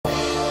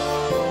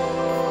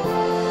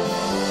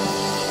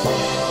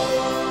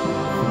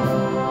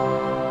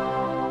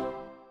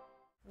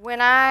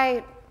when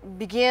I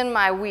begin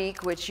my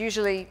week, which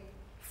usually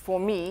for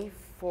me,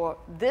 for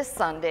this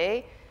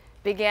Sunday,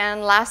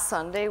 began last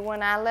Sunday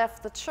when I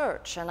left the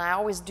church. And I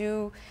always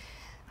do,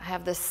 I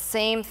have the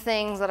same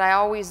things that I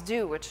always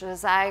do, which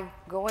is I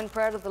go in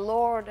prayer to the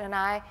Lord and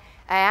I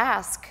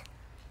ask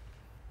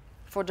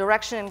for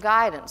direction and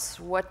guidance,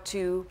 what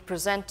to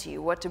present to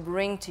you, what to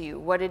bring to you,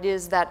 what it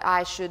is that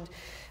I should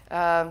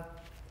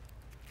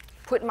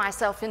put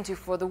myself into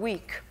for the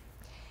week.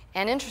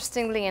 And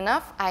interestingly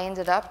enough, I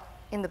ended up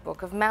in the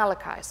book of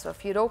Malachi. So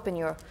if you'd open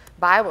your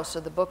Bibles to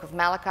the book of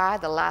Malachi,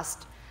 the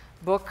last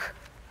book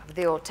of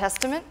the Old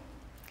Testament.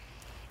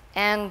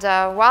 And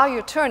while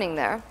you're turning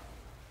there,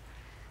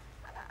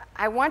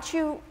 I want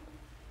you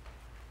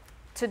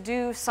to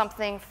do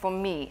something for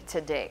me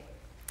today.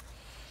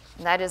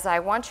 And that is, I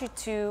want you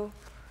to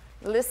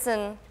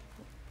listen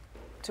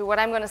to what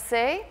I'm going to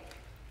say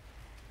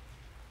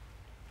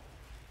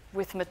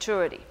with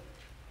maturity.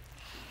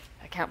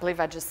 I can't believe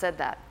I just said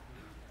that.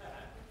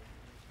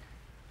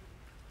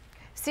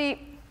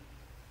 See,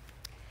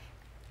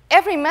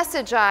 every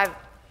message I've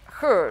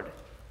heard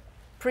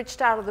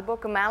preached out of the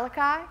book of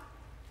Malachi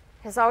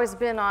has always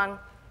been on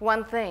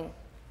one thing: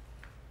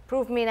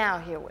 prove me now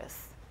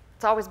herewith.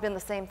 It's always been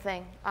the same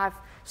thing. I've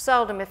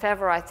seldom, if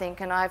ever, I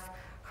think, and I've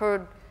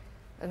heard,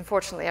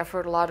 unfortunately, I've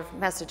heard a lot of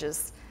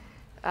messages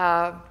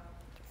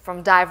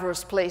from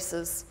diverse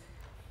places.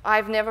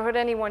 I've never heard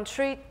anyone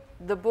treat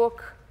the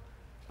book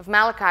of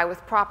Malachi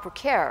with proper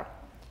care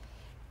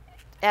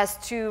as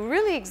to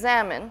really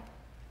examine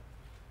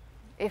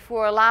if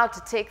we're allowed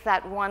to take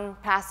that one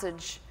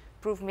passage,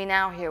 prove me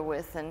now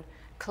herewith, and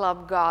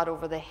club God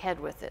over the head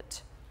with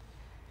it.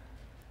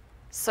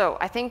 So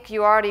I think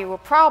you already will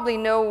probably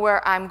know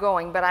where I'm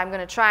going, but I'm going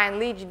to try and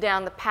lead you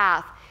down the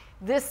path.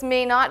 This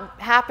may not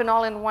happen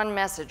all in one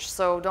message,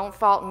 so don't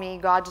fault me.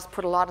 God just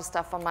put a lot of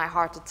stuff on my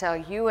heart to tell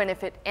you, and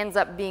if it ends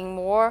up being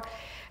more,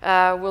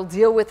 we'll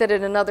deal with it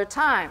at another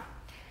time.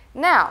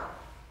 Now,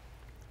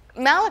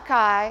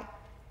 Malachi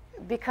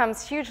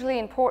becomes hugely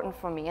important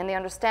for me in the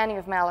understanding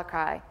of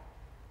Malachi,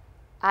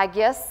 I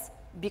guess,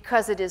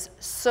 because it is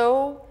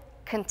so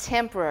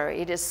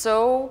contemporary. It is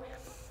so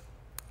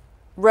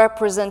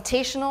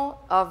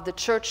representational of the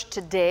church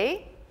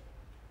today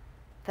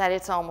that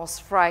it's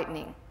almost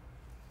frightening.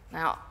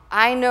 Now,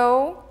 I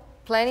know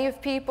plenty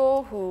of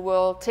people who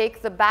will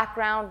take the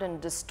background and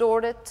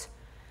distort it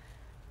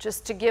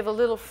just to give a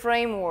little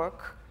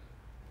framework.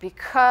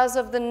 Because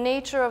of the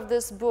nature of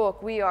this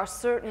book, we are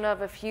certain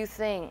of a few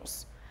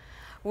things.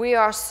 We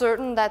are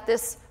certain that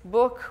this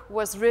book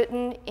was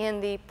written in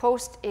the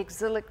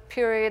post-exilic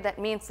period. That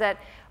means that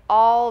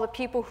all the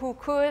people who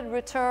could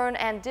return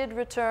and did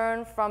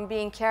return from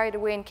being carried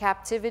away in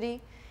captivity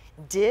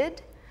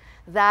did.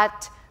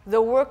 That the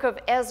work of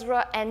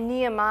Ezra and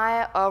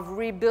Nehemiah of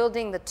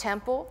rebuilding the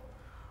temple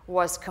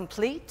was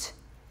complete.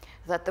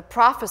 That the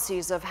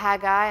prophecies of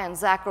Haggai and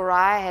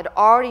Zechariah had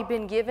already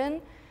been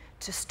given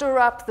to stir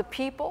up the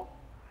people.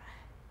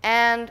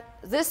 And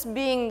this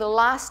being the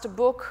last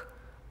book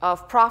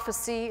of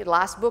prophecy,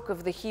 last book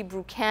of the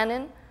Hebrew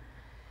canon,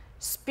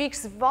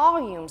 speaks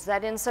volumes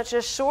that in such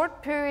a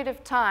short period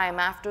of time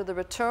after the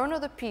return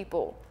of the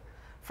people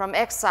from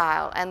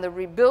exile and the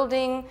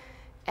rebuilding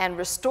and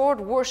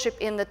restored worship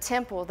in the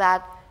temple,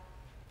 that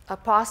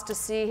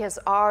apostasy has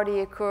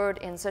already occurred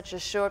in such a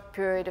short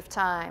period of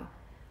time.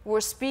 We're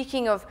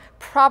speaking of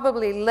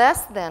probably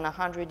less than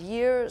 100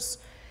 years,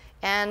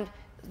 and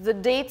the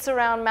dates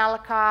around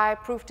Malachi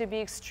prove to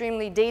be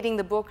extremely, dating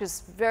the book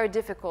is very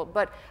difficult,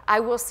 but I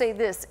will say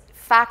this,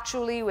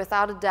 factually,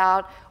 without a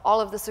doubt,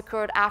 all of this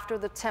occurred after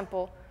the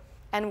temple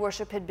and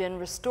worship had been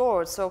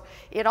restored. So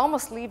it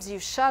almost leaves you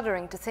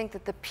shuddering to think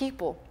that the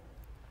people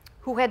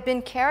who had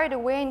been carried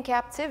away in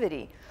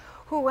captivity,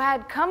 who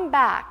had come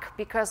back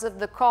because of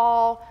the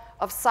call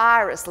of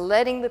Cyrus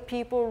letting the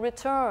people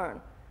return,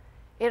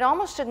 it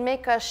almost should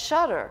make us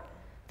shudder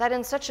that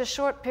in such a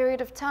short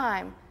period of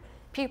time,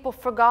 people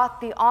forgot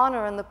the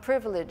honor and the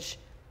privilege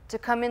to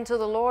come into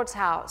the Lord's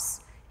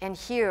house and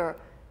hear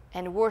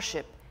and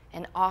worship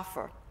and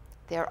offer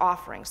their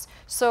offerings.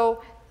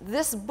 So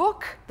this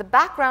book, the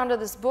background of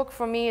this book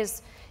for me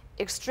is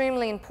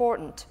extremely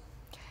important.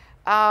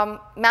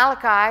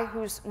 Malachi,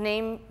 whose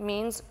name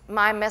means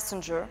my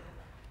messenger,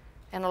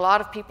 and a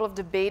lot of people have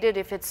debated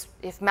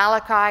if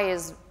Malachi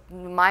is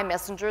my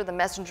messenger, the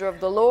messenger of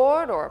the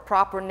Lord, or a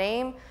proper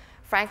name.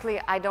 Frankly,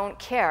 I don't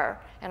care.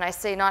 And I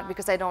say not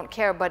because I don't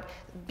care, but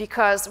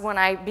because when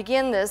I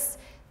begin this,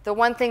 the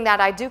one thing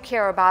that I do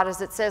care about is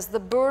it says, the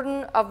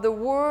burden of the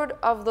word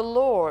of the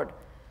Lord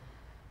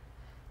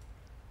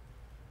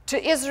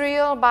to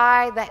Israel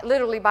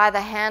literally by the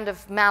hand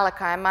of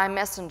Malachi, my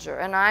messenger.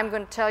 And I'm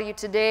going to tell you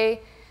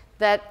today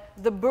that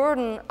the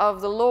burden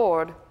of the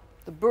Lord,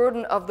 the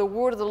burden of the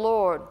word of the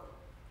Lord,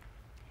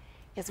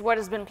 is what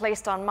has been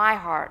placed on my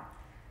heart.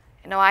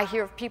 You know, I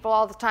hear people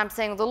all the time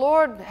saying, the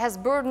Lord has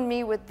burdened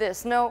me with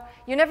this. No,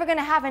 you're never going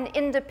to have an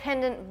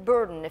independent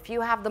burden. If you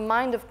have the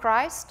mind of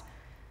Christ,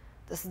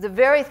 the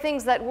very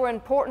things that were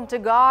important to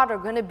God are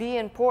going to be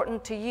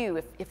important to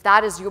you if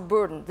that is your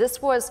burden.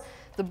 This was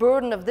the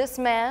burden of this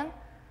man.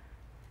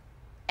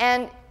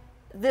 And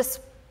this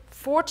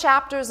 4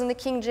 chapters in the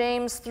King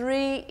James,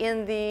 3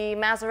 in the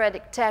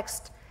Masoretic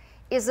text,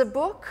 is a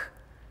book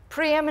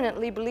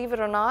preeminently, believe it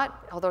or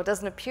not, although it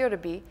doesn't appear to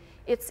be,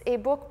 it's a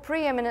book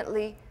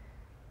preeminently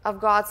of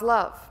God's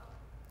love.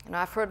 You know,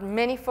 I've heard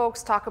many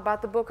folks talk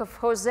about the book of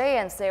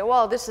Hosea and say,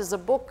 well, this is a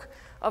book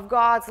of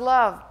God's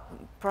love.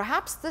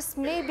 Perhaps this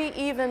may be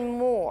even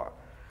more.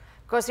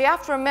 Because you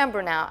have to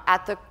remember now,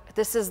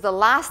 this is the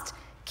last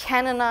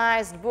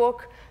canonized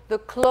book, the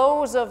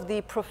close of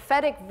the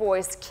prophetic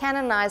voice,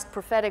 canonized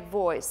prophetic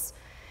voice,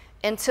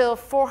 until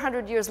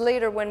 400 years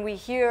later when we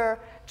hear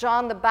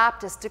John the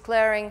Baptist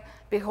declaring,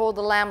 "Behold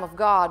the Lamb of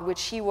God,"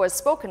 which he was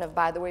spoken of,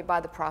 by the way, by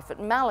the prophet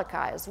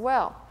Malachi as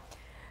well.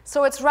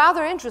 So it's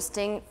rather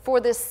interesting for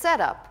this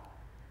setup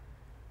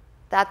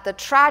that the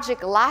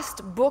tragic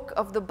last book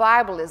of the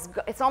Bible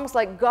it's almost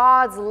like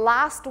God's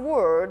last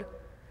word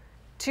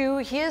to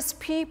his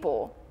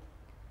people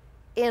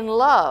in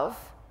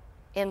love,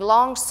 in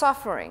long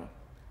suffering,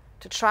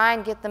 to try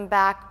and get them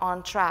back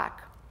on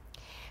track.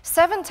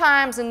 7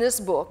 times in this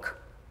book,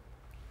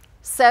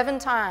 7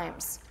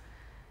 times,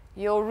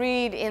 you'll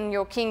read in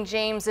your King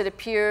James, it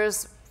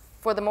appears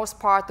for the most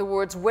part the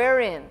words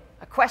 "wherein,"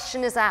 a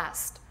question is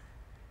asked,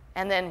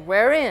 and then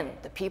 "wherein,"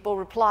 the people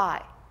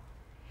reply.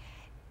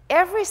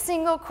 Every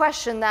single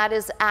question that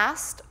is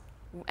asked,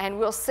 and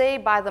we'll say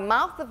by the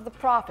mouth of the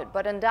prophet,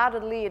 but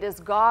undoubtedly it is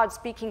God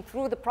speaking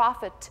through the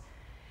prophet,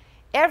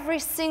 every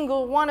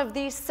single one of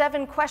these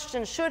 7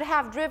 questions should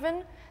have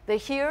driven the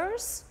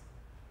hearers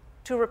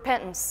to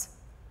repentance,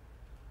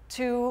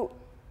 to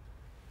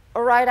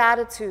a right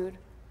attitude.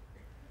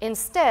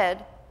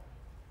 Instead,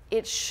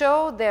 it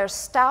showed their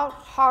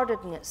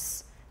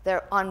stout-heartedness,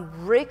 their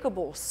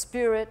unbreakable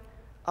spirit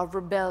of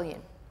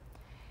rebellion.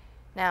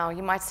 Now,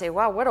 you might say,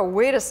 wow, what a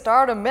way to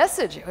start a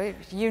message. A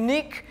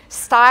unique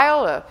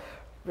style,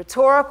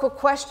 rhetorical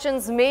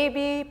questions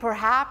maybe,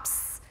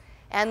 perhaps,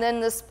 and then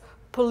this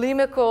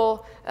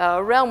polemical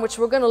realm, which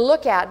we're going to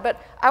look at.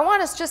 But I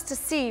want us just to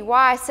see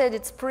why I said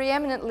it's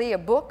preeminently a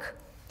book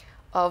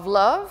of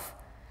love,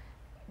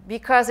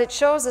 because it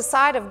shows a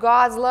side of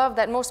God's love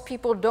that most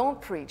people don't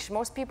preach.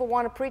 Most people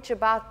want to preach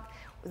about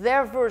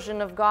their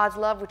version of God's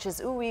love, which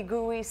is ooey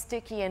gooey,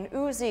 sticky, and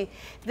oozy.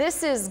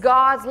 This is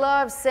God's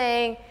love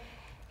saying,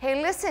 hey,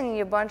 listen,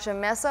 you bunch of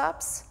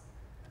mess-ups.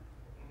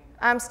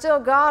 I'm still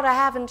God. I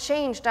haven't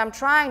changed. I'm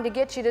trying to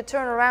get you to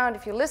turn around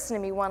if you listen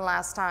to me one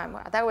last time.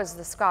 That was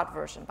the Scott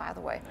version, by the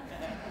way.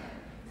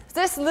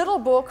 This little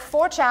book,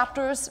 4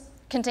 chapters,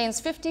 contains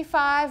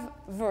 55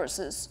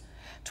 verses.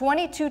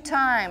 22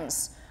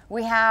 times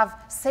we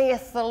have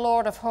 "saith the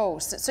Lord of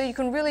hosts." So you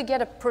can really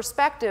get a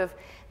perspective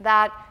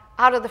that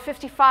out of the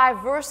 55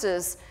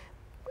 verses,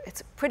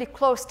 it's pretty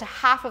close to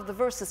half of the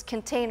verses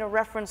contain a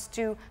reference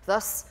to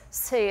 "thus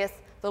saith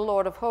the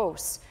Lord of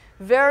hosts."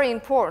 Very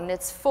important.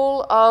 It's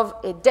full of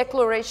a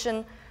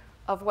declaration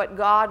of what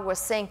God was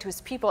saying to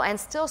his people and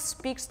still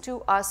speaks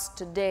to us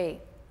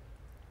today.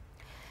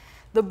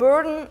 The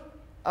burden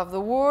of the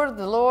word of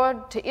the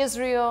Lord to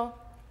Israel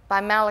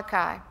by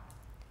Malachi.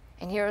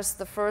 And here's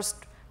the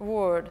first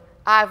word,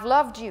 "I've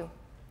loved you."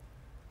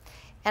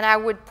 And I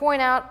would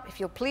point out, if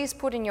you'll please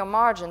put in your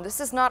margin, this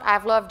is not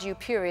 "I've loved you,"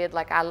 period,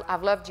 like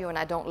I've loved you and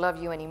I don't love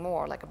you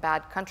anymore, like a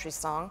bad country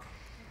song.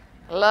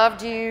 I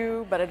loved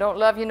you, but I don't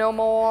love you no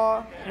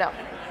more. No.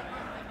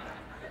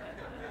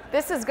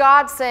 This is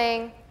God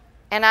saying,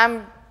 and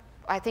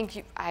I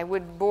think I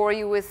would bore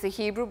you with the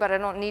Hebrew, but I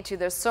don't need to.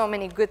 There's so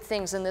many good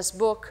things in this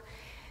book.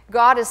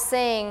 God is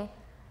saying,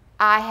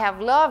 I have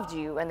loved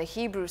you, and the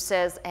Hebrew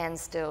says, and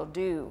still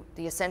do.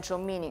 The essential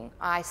meaning,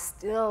 I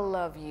still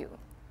love you.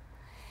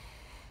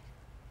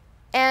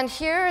 And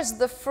here's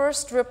the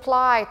first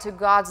reply to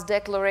God's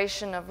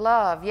declaration of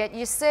love. Yet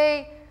you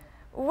say,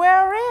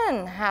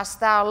 wherein hast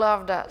thou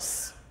loved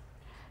us?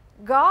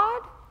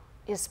 God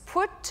is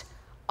put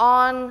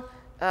on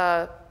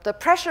the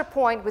pressure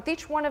point with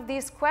each one of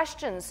these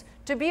questions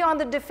to be on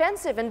the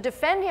defensive and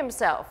defend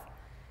himself.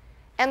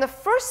 And the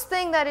first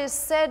thing that is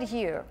said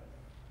here,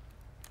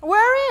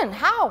 wherein?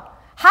 How?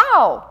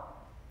 How?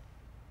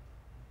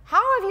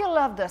 How have you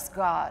loved us,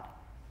 God?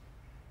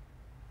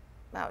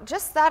 Now,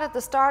 just that at the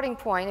starting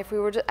point, if we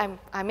were just,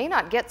 I may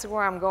not get to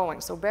where I'm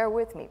going, so bear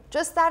with me.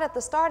 Just that at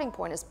the starting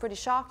point is pretty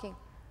shocking.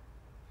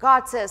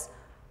 God says,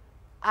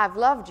 I've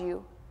loved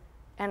you,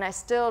 and I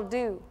still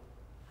do.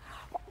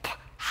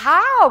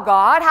 How,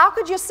 God? How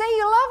could you say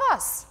you love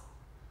us?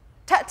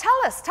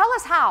 Tell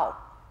us how.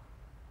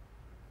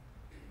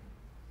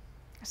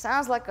 It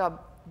sounds like a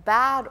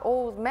bad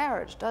old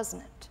marriage,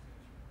 doesn't it?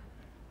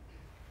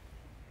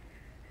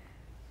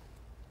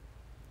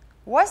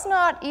 Was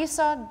not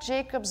Esau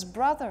Jacob's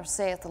brother,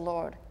 saith the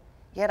Lord,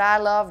 yet I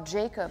loved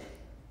Jacob.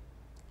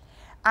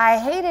 I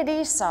hated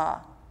Esau,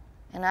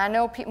 and I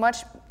know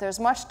there's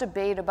much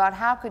debate about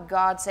how could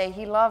God say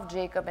he loved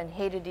Jacob and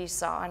hated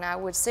Esau. And I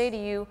would say to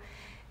you,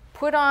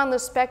 put on the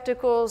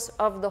spectacles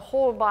of the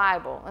whole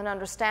Bible and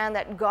understand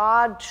that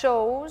God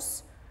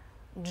chose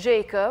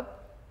Jacob.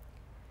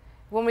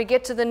 When we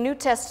get to the New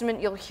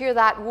Testament, you'll hear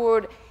that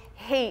word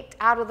hate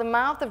out of the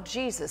mouth of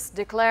Jesus,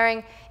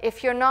 declaring,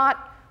 if you're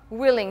not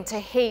willing to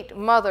hate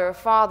mother,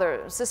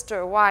 father,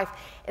 sister, wife,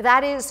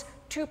 that is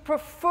to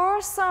prefer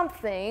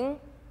something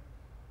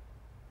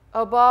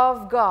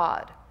above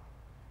God.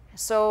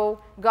 So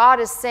God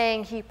is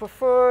saying he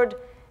preferred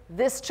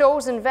this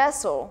chosen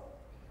vessel,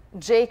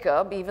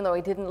 Jacob, even though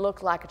he didn't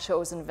look like a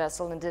chosen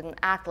vessel and didn't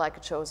act like a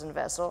chosen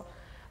vessel,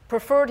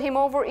 preferred him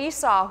over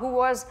Esau, who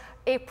was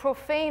a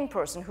profane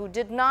person, who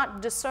did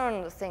not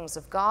discern the things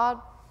of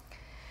God,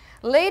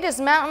 laid his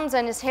mountains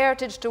and his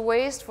heritage to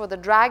waste for the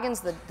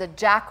dragons, the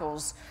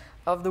jackals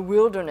of the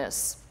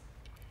wilderness.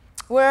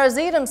 Whereas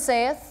Edom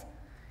saith,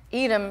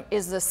 Edom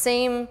is the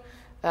same,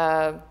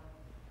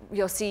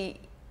 you'll see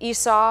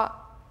Esau,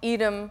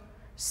 Edom,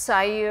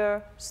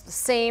 Seir, the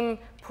same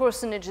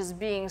personages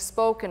being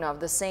spoken of,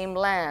 the same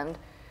land.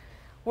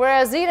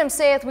 Whereas Edom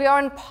saith, we are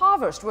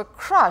impoverished, we're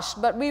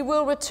crushed, but we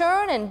will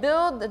return and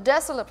build the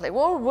desolate place.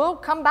 We'll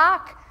come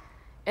back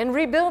and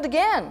rebuild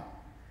again.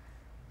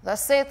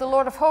 Thus saith the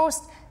Lord of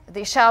hosts,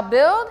 they shall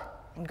build,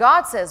 and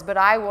God says, but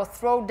I will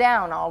throw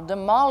down, I'll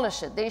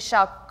demolish it. They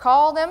shall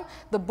call them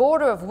the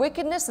border of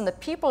wickedness, and the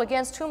people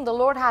against whom the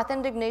Lord hath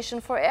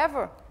indignation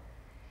forever.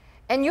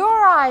 And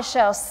your eyes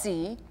shall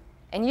see,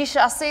 and ye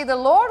shall say, the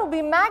Lord will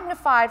be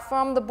magnified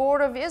from the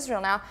border of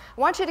Israel. Now, I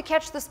want you to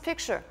catch this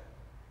picture,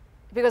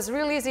 because it's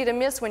real easy to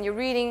miss when you're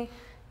reading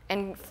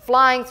and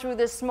flying through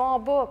this small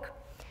book.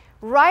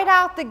 Right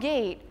out the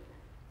gate,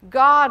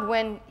 God,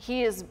 when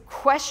he is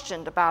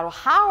questioned about, well,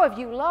 how have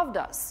you loved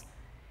us?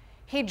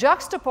 He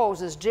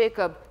juxtaposes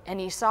Jacob and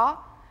Esau,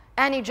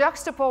 and he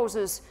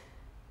juxtaposes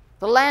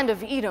the land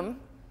of Edom,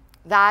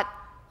 that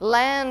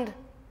land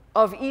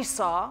of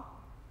Esau,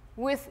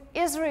 with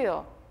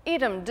Israel.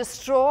 Edom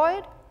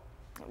destroyed.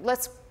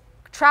 Let's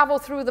travel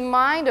through the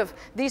mind of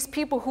these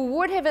people who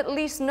would have at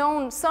least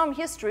known some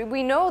history.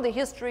 We know the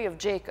history of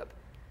Jacob.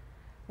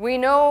 We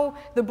know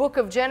the book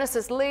of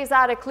Genesis lays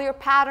out a clear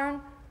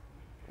pattern.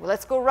 Well,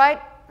 let's go right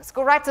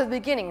to the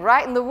beginning,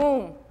 right in the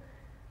womb,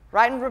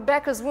 right in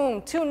Rebekah's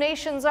womb. 2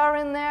 nations are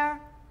in there.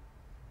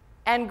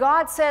 And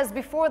God says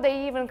before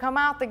they even come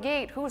out the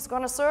gate, who's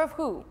going to serve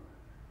who?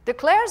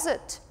 Declares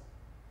it.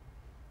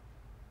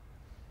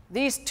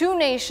 These 2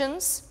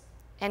 nations,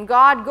 and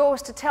God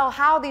goes to tell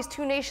how these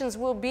 2 nations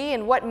will be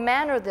and what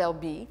manner they'll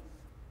be.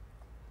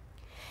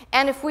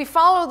 And if we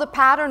follow the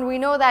pattern, we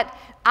know that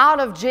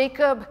out of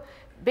Jacob,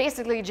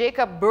 basically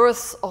Jacob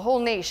births a whole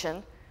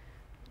nation.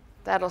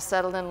 That'll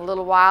settle in a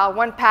little while.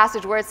 One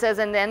passage where it says,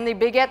 and then they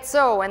beget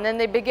so, and then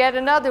they beget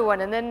another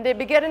one, and then they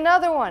beget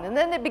another one, and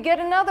then they beget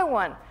another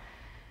one.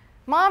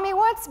 Mommy,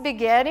 what's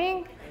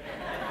begetting?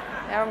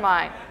 Never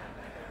mind.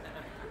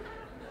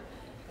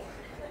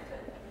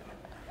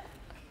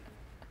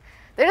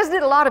 They just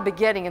did a lot of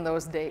begetting in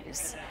those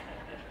days.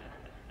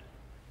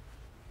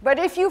 But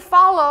if you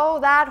follow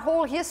that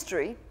whole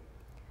history,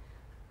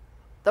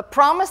 the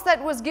promise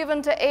that was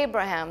given to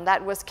Abraham,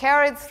 that was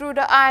carried through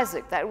to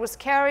Isaac, that was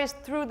carried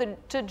through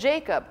to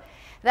Jacob,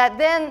 that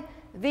then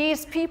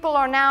these people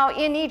are now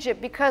in Egypt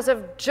because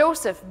of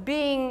Joseph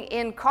being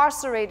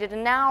incarcerated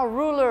and now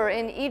ruler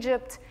in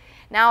Egypt.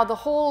 Now the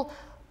whole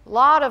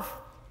lot of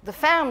the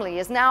family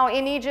is now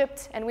in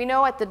Egypt, and we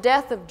know at the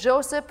death of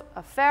Joseph,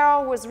 a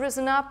Pharaoh was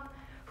risen up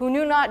who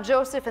knew not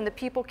Joseph, and the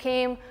people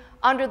came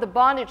under the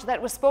bondage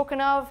that was spoken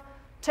of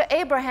to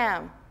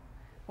Abraham.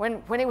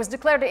 When it was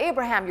declared to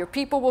Abraham, your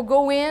people will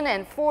go in,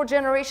 and 4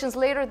 generations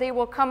later they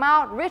will come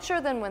out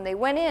richer than when they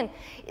went in.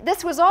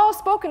 This was all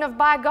spoken of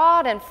by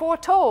God and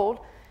foretold.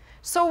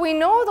 So we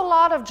know the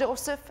lot of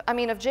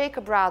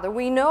Jacob rather.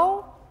 We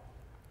know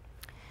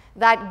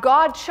that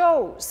God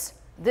chose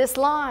this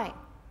line.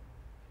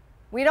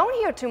 We don't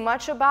hear too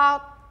much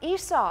about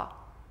Esau.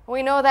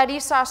 We know that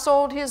Esau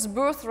sold his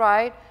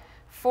birthright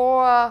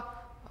for a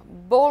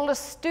bowl of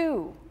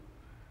stew.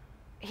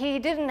 He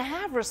didn't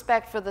have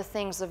respect for the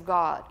things of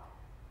God.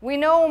 We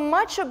know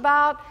much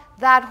about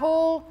that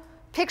whole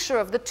picture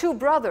of the 2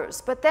 brothers,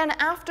 but then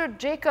after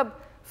Jacob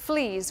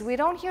flees, we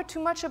don't hear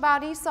too much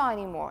about Esau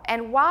anymore.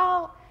 And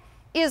while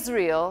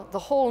Israel, the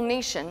whole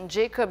nation,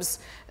 Jacob's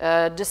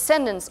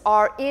descendants,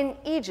 are in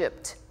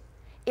Egypt,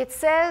 it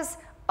says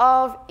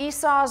of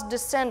Esau's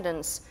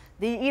descendants,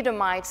 the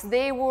Edomites,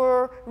 they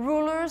were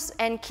rulers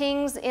and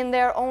kings in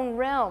their own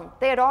realm.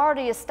 They had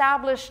already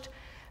established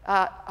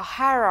a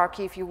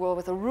hierarchy, if you will,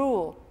 with a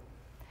rule.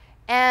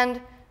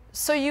 And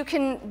so you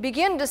can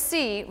begin to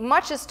see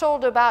much is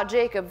told about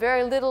Jacob,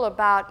 very little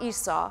about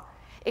Esau,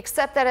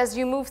 except that as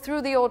you move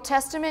through the Old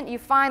Testament, you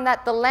find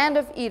that the land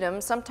of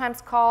Edom,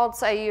 sometimes called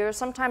Seir,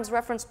 sometimes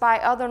referenced by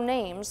other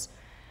names,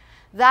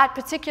 that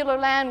particular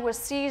land was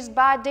seized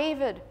by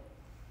David.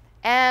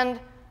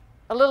 And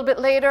a little bit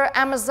later,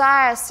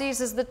 Amaziah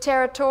seizes the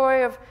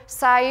territory of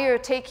Seir,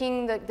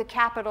 taking the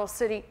capital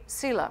city,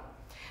 Selah.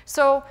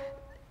 So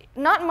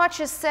not much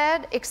is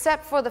said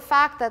except for the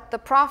fact that the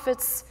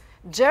prophets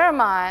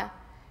Jeremiah,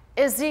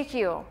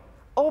 Ezekiel,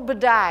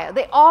 Obadiah,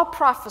 they all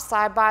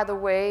prophesy, by the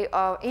way,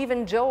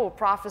 even Joel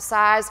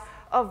prophesies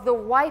of the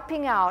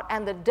wiping out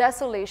and the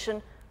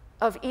desolation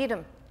of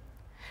Edom.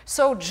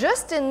 So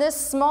just in this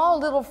small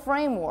little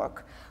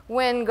framework,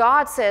 when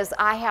God says,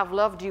 I have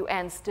loved you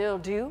and still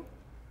do,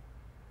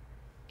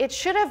 it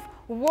should have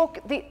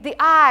the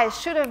eyes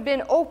should have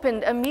been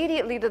opened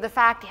immediately to the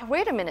fact,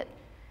 wait a minute,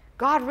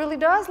 God really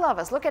does love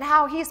us. Look at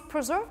how He's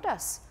preserved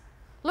us.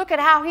 Look at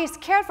how He's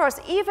cared for us,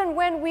 even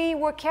when we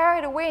were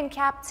carried away in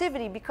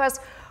captivity because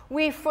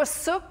we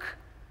forsook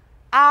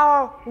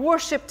our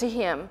worship to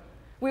Him.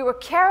 We were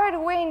carried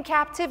away in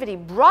captivity,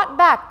 brought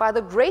back by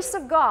the grace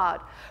of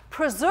God,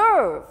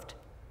 preserved.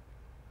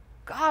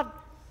 God,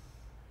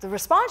 the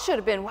response should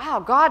have been, wow,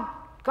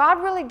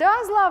 God really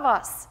does love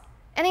us,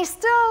 and He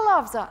still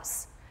loves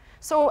us.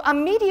 So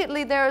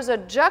immediately there's a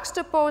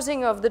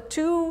juxtaposing of the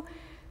two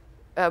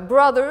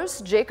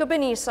brothers, Jacob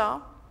and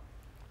Esau,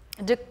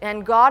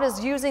 and God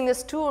is using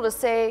this tool to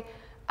say,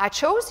 I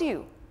chose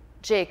you,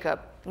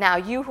 Jacob. Now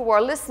you who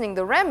are listening,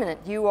 the remnant,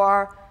 you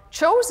are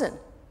chosen.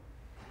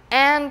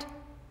 And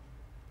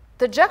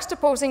the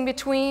juxtaposing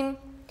between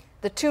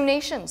the two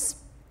nations,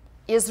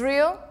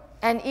 Israel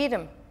and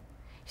Edom. You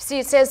see,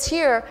 it says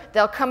here,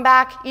 they'll come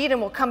back,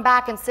 Edom will come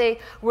back and say,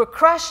 we're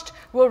crushed,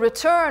 we'll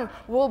return,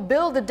 we'll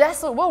build the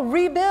desolate, we'll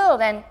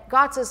rebuild. And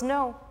God says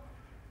no.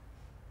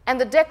 And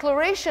the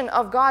declaration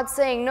of God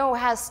saying no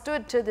has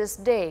stood to this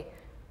day.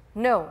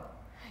 No.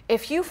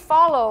 If you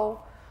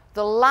follow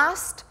the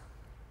last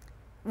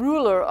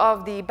ruler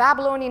of the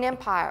Babylonian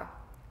Empire,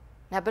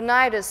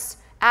 Nabonidus,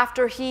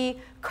 after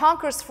he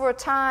conquers for a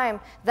time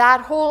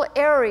that whole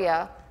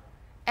area,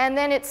 and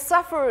then it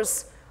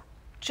suffers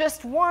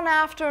just one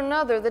after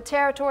another, the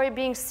territory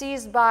being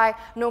seized by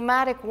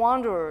nomadic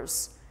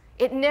wanderers.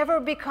 It never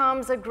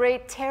becomes a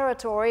great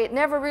territory. It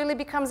never really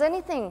becomes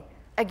anything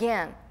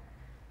again,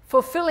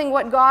 fulfilling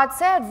what God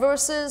said,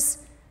 versus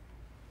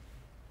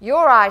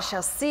your eyes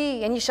shall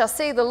see, and ye shall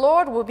say, the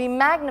Lord will be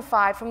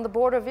magnified from the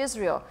border of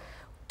Israel.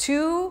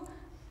 Two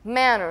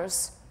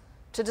manners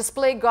to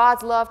display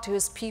God's love to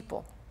His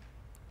people.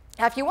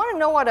 Now, if you want to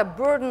know what a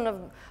burden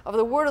of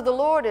the word of the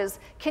Lord is,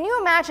 can you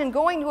imagine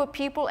going to a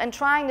people and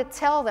trying to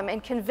tell them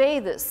and convey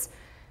this?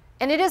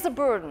 And it is a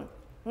burden.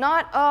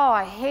 Not, oh,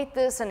 I hate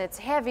this and it's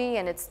heavy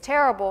and it's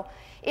terrible.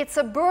 It's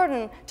a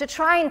burden to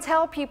try and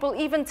tell people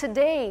even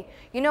today,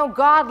 you know,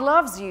 God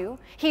loves you.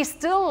 He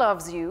still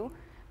loves you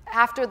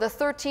after the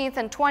 13th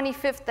and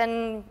 25th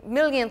and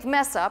millionth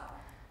mess up.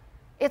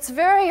 It's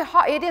very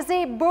hard. It is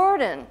a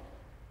burden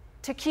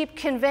to keep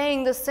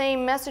conveying the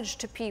same message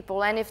to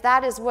people. And if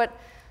that is what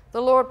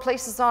the Lord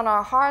places on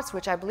our hearts,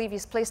 which I believe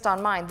He's placed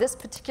on mine, this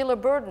particular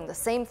burden, the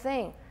same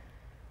thing,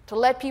 to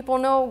let people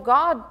know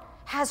God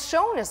has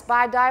shown us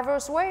by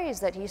diverse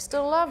ways that He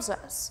still loves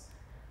us.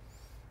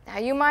 Now,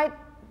 you might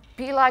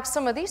be like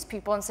some of these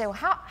people and say, well,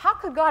 how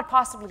could God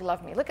possibly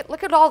love me?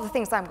 Look at all the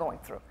things I'm going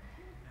through.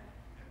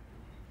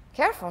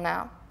 Careful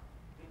now.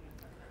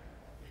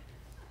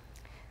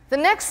 The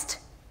next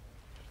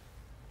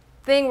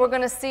thing we're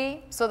going to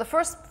see, so the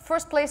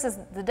first place is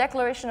the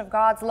declaration of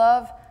God's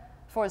love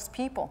for His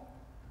people.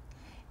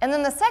 And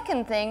then the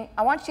second thing,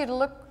 I want you to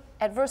look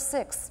at verse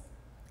 6.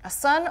 A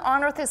son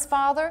honoreth his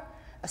father,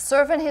 a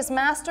servant his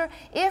master.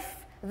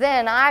 If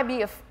then I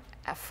be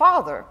a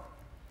father,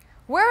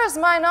 where is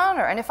mine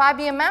honor? And if I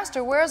be a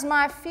master, where is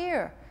my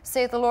fear?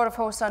 Saith the Lord of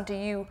hosts unto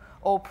you,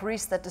 O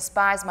priests that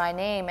despise my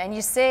name. And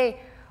you say,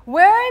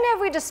 wherein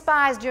have we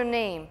despised your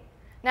name?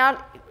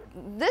 Now,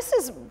 this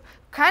is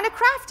kind of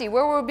crafty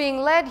where we're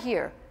being led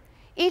here.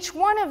 Each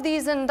one of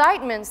these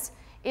indictments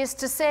is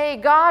to say,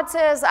 God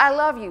says, I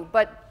love you,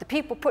 but the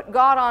people put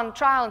God on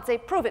trial and say,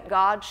 prove it,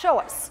 God, show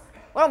us.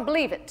 We don't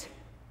believe it.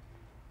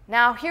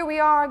 Now, here we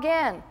are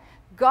again.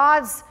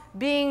 God's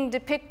being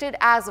depicted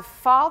as a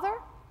father,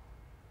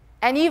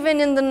 and even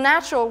in the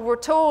natural, we're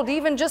told,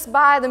 even just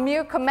by the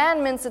mere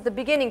commandments at the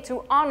beginning,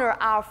 to honor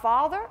our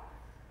father.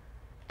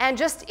 And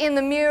just in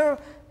the mere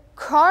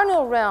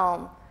carnal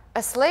realm,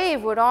 a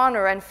slave would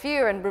honor and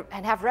fear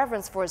and have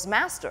reverence for his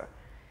master.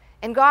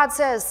 And God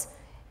says,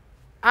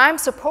 I'm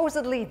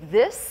supposedly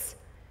this,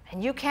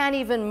 and you can't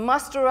even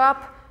muster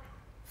up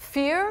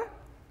fear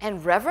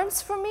and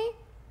reverence for me?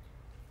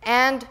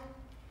 And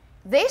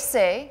they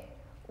say,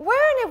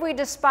 wherein have we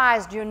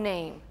despised your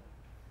name?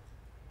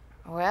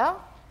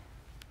 Well,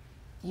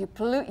 you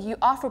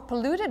offer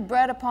polluted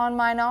bread upon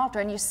mine altar,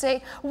 and you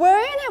say,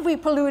 wherein have we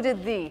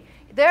polluted thee?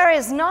 There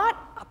is not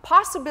a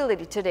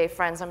possibility today,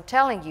 friends, I'm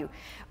telling you,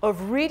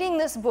 of reading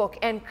this book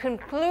and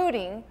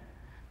concluding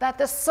that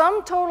the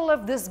sum total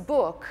of this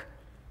book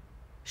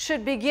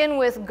should begin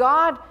with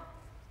God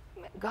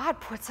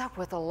puts up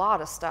with a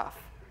lot of stuff.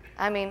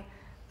 I mean,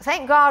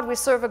 thank God we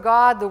serve a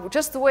God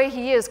just the way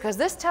He is, because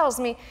this tells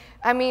me,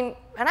 I mean,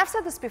 and I've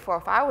said this before,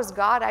 if I was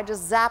God, I'd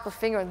just zap a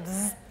finger and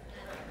zzz,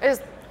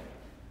 just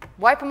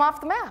wipe Him off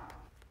the map.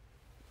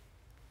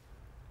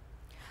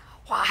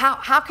 Well,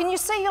 how can you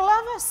say you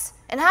love us?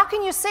 And how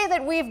can you say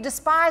that we've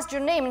despised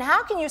your name? And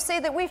how can you say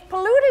that we've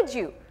polluted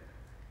you?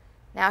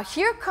 Now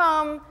here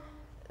come,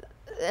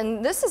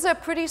 and this is a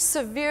pretty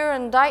severe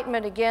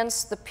indictment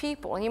against the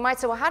people. And you might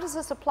say, well, how does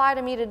this apply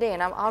to me today?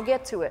 And I'll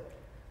get to it.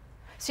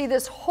 See,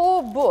 this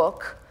whole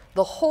book,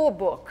 the whole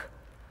book,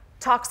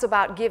 talks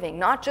about giving,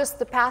 not just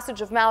the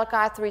passage of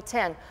Malachi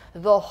 3:10.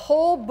 The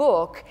whole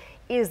book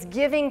is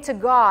giving to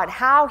God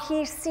how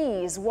he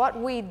sees what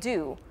we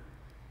do.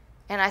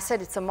 And I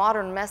said it's a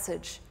modern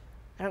message.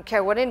 I don't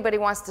care what anybody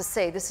wants to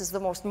say. This is the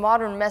most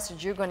modern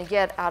message you're going to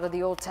get out of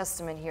the Old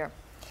Testament here.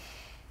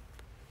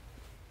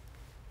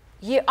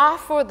 Ye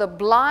offer the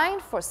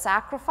blind for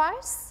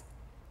sacrifice.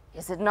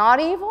 Is it not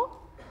evil?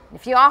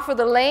 If you offer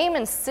the lame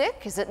and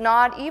sick, is it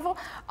not evil?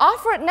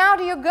 Offer it now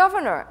to your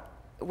governor.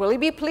 Will he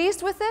be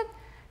pleased with it?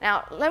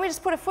 Now, let me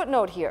just put a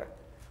footnote here.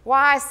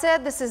 Why I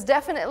said this is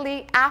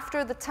definitely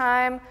after the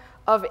time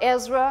of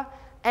Ezra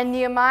and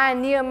Nehemiah.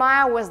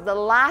 Nehemiah was the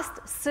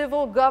last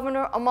civil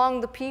governor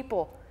among the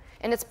people.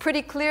 And it's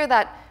pretty clear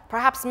that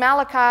perhaps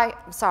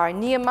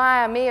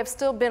Nehemiah may have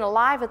still been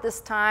alive at this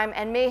time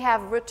and may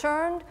have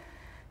returned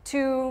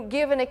to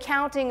give an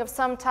accounting of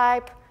some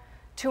type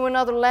to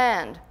another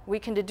land. We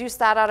can deduce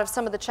that out of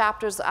some of the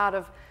chapters out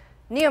of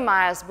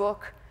Nehemiah's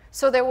book.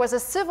 So there was a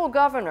civil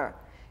governor.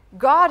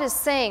 God is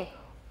saying,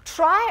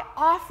 try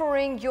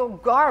offering your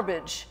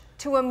garbage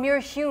to a mere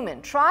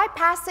human. Try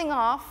passing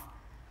off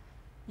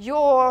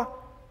your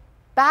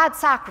bad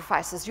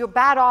sacrifices, your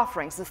bad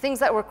offerings, the things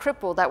that were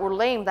crippled, that were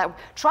lame,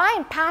 try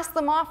and pass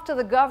them off to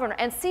the governor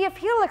and see if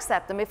he'll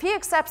accept them. If he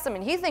accepts them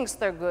and he thinks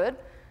they're good,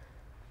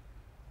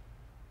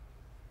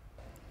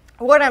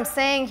 what I'm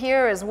saying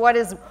here is what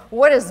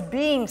is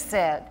being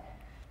said.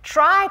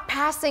 Try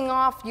passing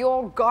off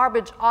your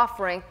garbage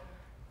offering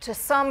to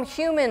some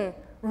human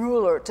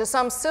ruler, to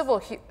some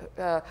civil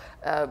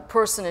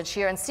personage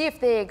here, and see if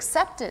they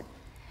accept it.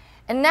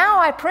 And now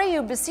I pray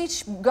you,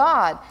 beseech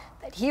God,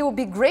 that he will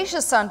be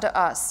gracious unto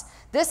us.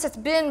 This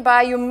hath been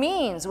by your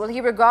means. Will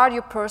he regard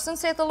your person,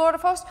 saith the Lord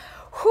of hosts?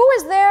 Who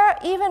is there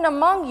even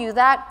among you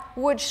that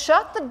would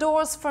shut the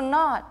doors for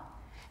naught?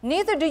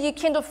 Neither do ye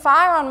kindle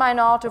fire on mine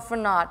altar for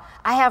naught.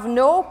 I have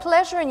no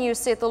pleasure in you,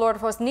 saith the Lord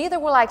of hosts. Neither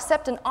will I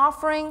accept an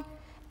offering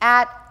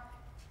at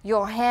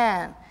your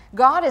hand.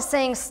 God is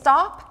saying,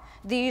 stop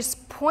these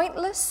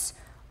pointless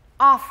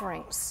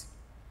offerings.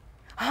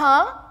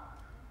 Huh?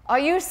 Are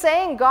you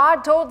saying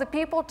God told the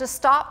people to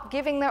stop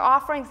giving their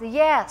offerings?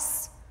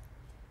 Yes.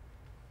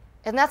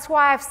 And that's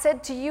why I've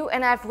said to you,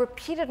 and I've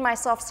repeated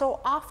myself so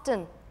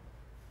often,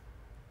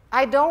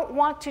 I don't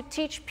want to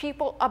teach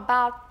people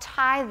about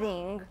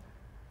tithing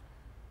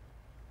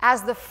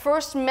as the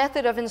first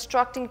method of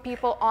instructing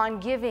people on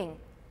giving.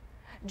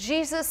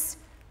 Jesus,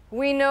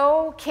 we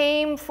know,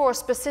 came for a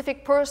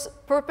specific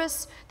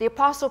purpose. The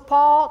Apostle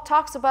Paul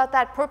talks about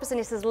that purpose, and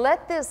he says,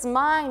 let this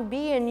mind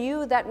be in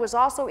you that was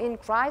also in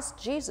Christ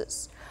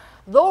Jesus.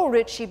 Though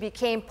rich, he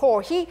became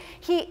poor. He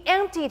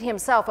emptied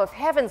himself of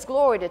heaven's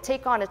glory to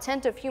take on a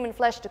tent of human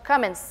flesh to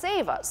come and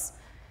save us.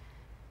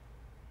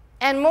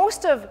 And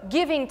most of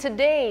giving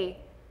today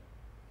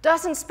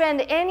doesn't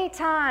spend any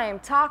time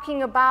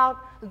talking about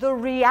the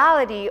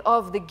reality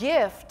of the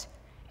gift.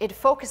 It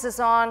focuses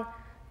on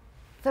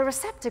the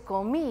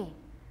receptacle, me.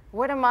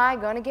 What am I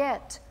going to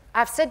get?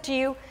 I've said to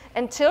you,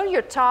 until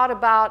you're taught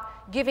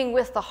about giving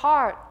with the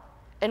heart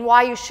and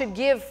why you should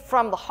give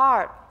from the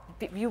heart,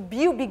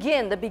 you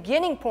begin, the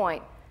beginning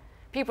point.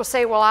 People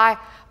say, well,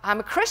 I'm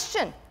a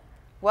Christian.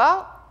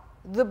 Well,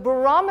 the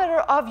barometer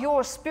of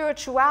your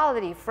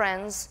spirituality,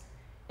 friends,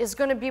 is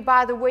going to be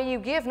by the way you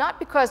give, not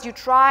because you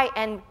try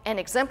and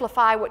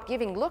exemplify what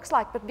giving looks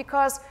like, but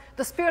because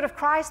the Spirit of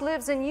Christ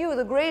lives in you,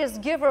 the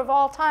greatest giver of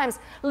all times,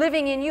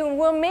 living in you, and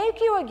will make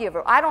you a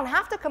giver. I don't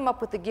have to come up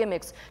with the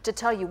gimmicks to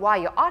tell you why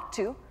you ought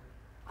to.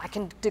 I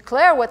can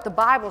declare what the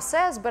Bible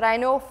says, but I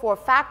know for a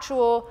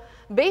factual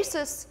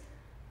basis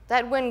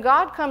that when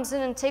God comes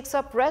in and takes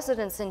up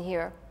residence in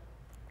here,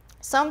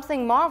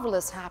 something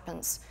marvelous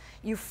happens.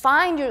 You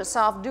find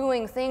yourself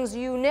doing things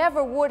you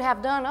never would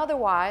have done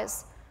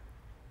otherwise,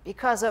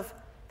 because of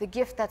the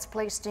gift that's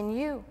placed in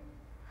you.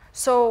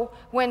 So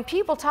when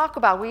people talk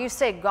about, where you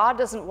say God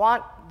doesn't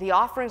want the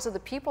offerings of the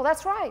people,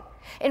 that's right.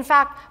 In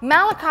fact,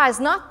 Malachi is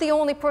not the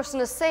only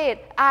person to say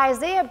it.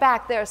 Isaiah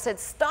back there said,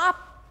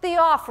 stop the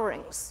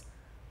offerings.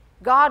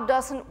 God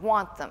doesn't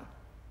want them,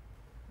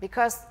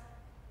 because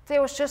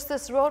there was just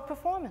this rote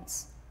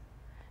performance.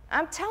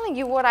 I'm telling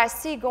you what I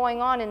see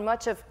going on in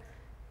much of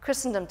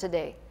Christendom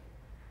today.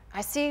 I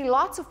see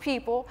lots of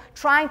people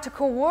trying to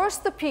coerce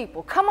the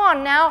people. Come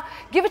on now,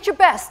 give it your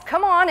best.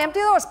 Come on, empty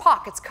those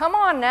pockets. Come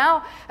on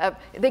now.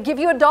 They give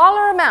you a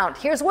dollar amount.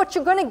 Here's what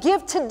you're going to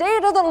give today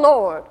to the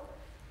Lord.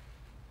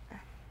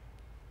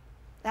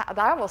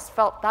 I almost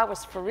felt that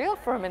was for real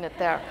for a minute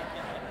there.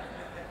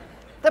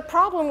 The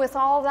problem with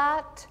all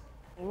that,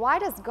 why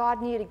does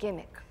God need a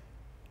gimmick?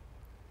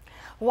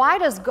 Why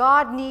does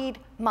God need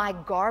my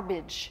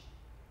garbage?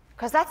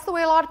 Because that's the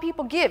way a lot of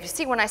people give. You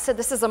see, when I said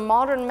this is a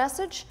modern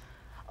message,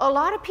 a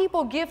lot of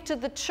people give to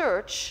the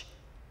church,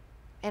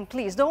 and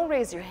please don't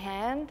raise your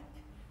hand.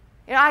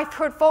 You know, I've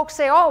heard folks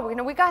say, oh, you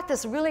know, we got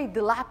this really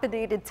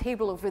dilapidated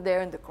table over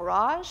there in the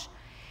garage,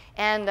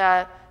 and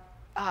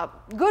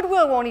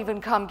Goodwill won't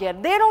even come get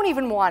it. They don't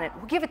even want it.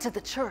 We'll give it to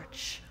the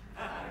church.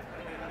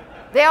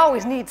 They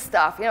always need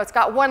stuff. You know, it's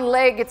got one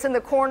leg, it's in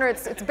the corner,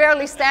 it's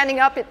barely standing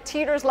up, it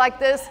teeters like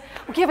this.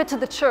 We'll give it to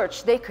the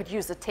church. They could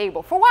use a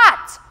table. For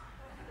what?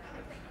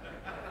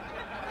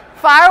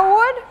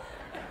 Firewood?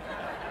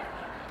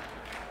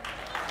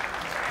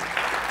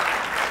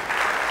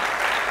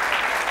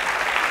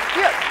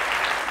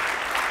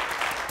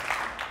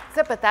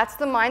 But that's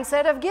the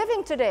mindset of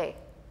giving today.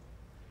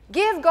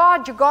 Give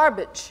God your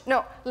garbage.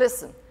 No,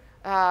 listen.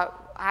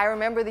 I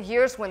remember the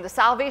years when the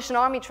Salvation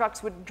Army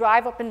trucks would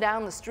drive up and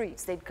down the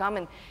streets. They'd come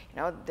and,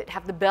 they'd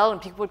have the bell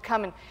and people would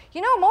come and,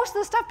 most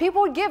of the stuff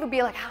people would give would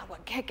be like, we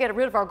can't get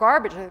rid of our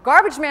garbage. The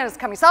garbage man is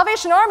coming.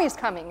 Salvation Army is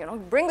coming.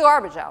 Bring the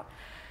garbage out.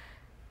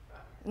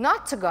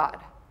 Not to God.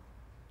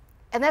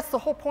 And that's the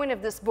whole point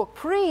of this book.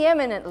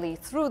 Preeminently,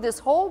 through this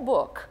whole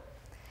book,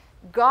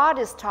 God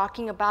is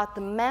talking about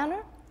the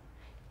manner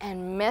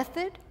and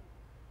method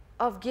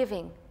of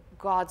giving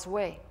God's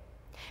way.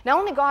 Now,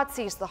 only God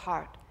sees the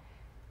heart.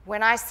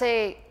 When I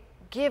say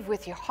give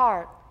with your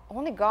heart,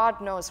 only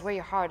God knows where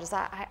your heart is.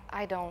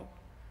 I don't.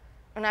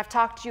 And I've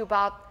talked to you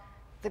about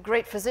the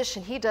great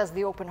physician. He does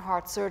the open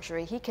heart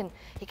surgery. He can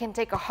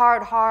take a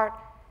hard heart.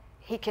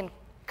 He can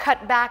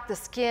cut back the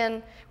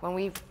skin. When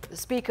we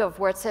speak of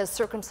where it says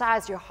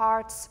circumcise your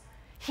hearts,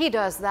 he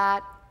does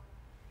that.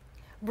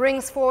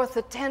 Brings forth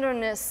the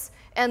tenderness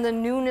and the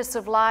newness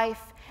of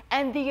life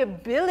and the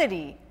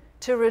ability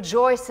to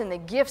rejoice in the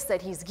gifts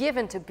that he's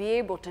given to be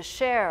able to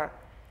share.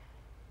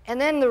 And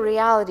then the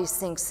reality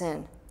sinks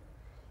in.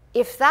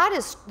 If that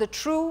is the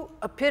true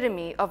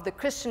epitome of the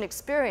Christian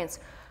experience,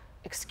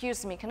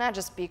 excuse me, can I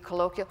just be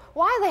colloquial?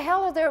 Why the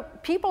hell are there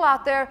people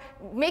out there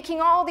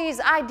making all these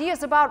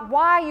ideas about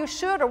why you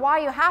should or why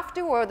you have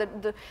to, or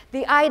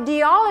the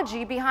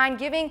ideology behind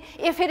giving,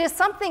 if it is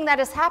something that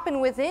has happened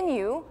within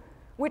you,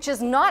 which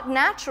is not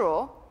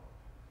natural,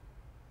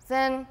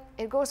 then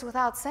it goes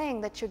without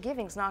saying that your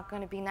giving's not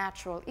going to be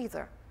natural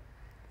either,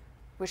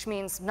 which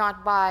means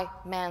not by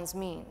man's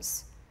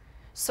means.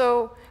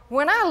 So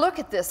when I look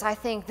at this, I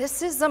think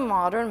this is a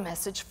modern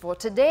message for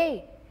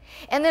today.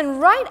 And then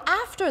right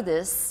after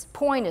this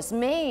point is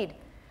made,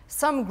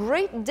 some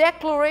great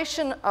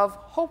declaration of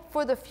hope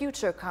for the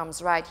future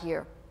comes right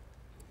here.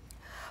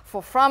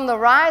 For from the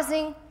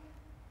rising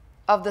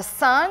of the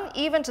sun,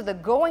 even to the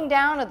going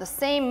down of the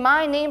same,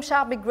 my name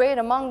shall be great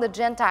among the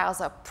Gentiles,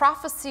 a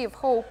prophecy of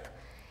hope.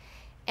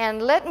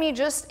 And let me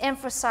just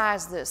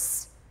emphasize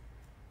this.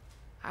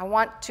 I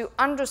want to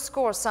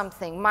underscore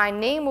something. My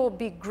name will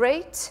be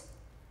great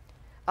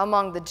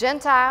among the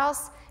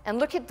Gentiles. And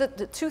look at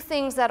the two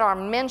things that are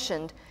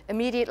mentioned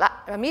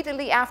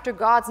immediately after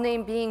God's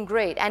name being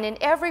great. And in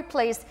every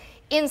place,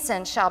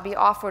 incense shall be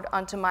offered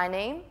unto my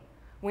name.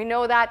 We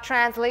know that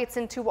translates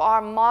into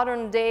our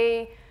modern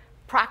day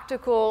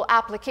practical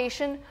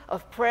application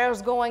of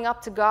prayers going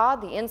up to God,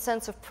 the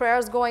incense of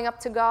prayers going up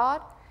to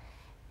God,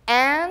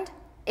 and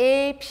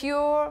a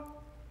pure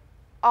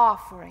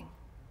offering.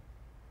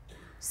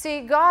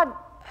 See, God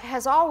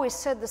has always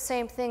said the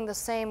same thing the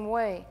same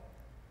way.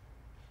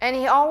 And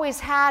he always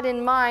had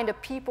in mind a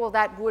people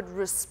that would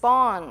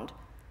respond,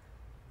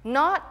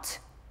 not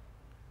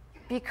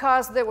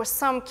because there was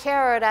some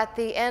carrot at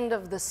the end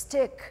of the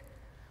stick,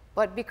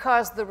 but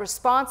because the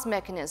response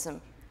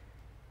mechanism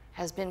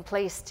has been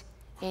placed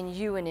in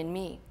you and in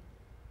me.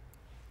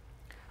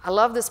 I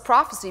love this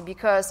prophecy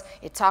because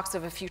it talks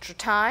of a future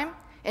time,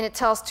 and it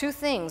tells two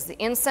things: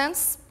 the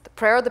incense, the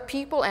prayer of the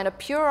people, and a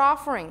pure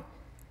offering.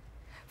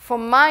 For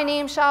my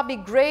name shall be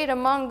great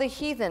among the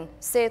heathen,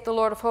 saith the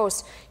Lord of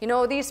hosts. You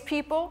know, these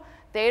people,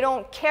 they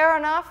don't care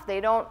enough.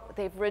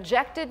 They've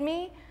rejected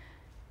me.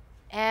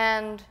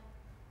 And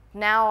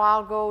now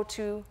I'll go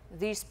to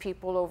these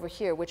people over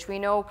here, which we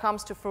know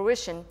comes to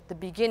fruition, the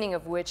beginning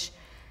of which,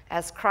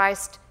 as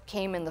Christ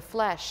came in the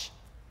flesh.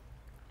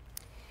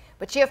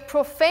 But ye have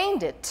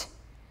profaned it,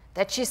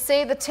 that ye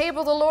say the table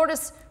of the Lord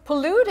is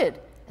polluted,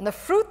 and the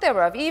fruit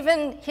thereof,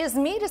 even his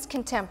meat, is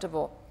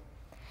contemptible.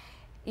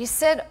 He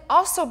said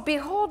also,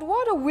 behold,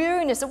 what a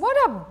weariness, what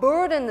a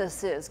burden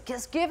this is.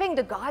 Just giving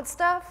to God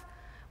stuff,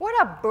 what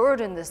a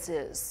burden this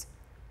is.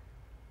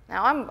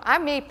 Now, I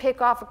may pick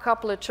off a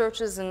couple of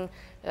churches and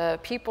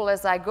people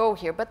as I go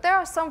here, but there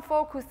are some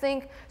folk who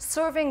think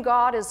serving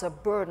God is a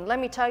burden. Let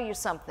me tell you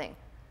something.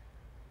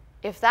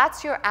 If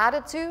that's your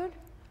attitude,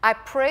 I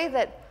pray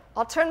that,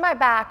 I'll turn my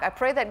back, I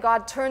pray that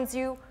God turns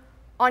you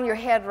on your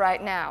head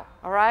right now,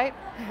 all right?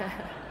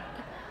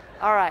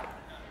 All right.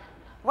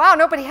 Wow,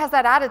 nobody has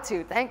that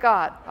attitude, thank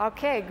God.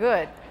 Okay,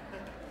 good.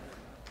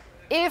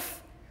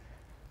 If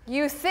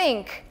you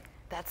think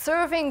that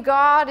serving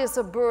God is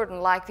a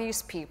burden like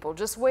these people,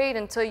 just wait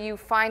until you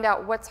find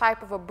out what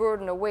type of a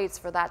burden awaits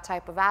for that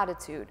type of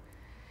attitude.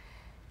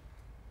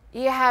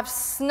 Ye have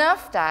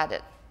snuffed at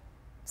it,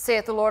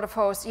 saith the Lord of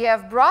hosts. Ye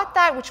have brought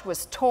that which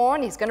was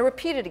torn. He's going to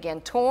repeat it again.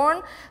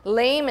 Torn,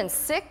 lame, and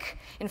sick.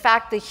 In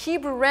fact, the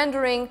Hebrew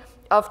rendering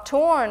of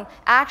torn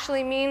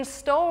actually means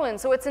stolen.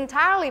 So it's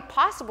entirely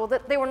possible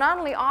that they were not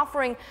only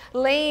offering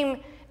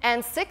lame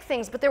and sick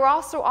things, but they were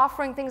also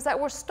offering things that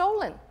were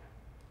stolen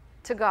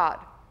to God.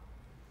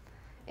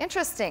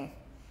 Interesting.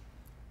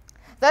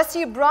 Thus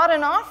you brought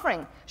an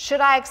offering. Should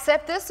I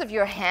accept this of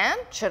your hand?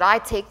 Should I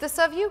take this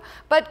of you?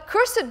 But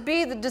cursed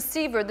be the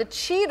deceiver, the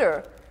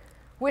cheater,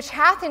 which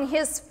hath in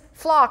his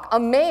flock a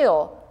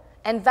male,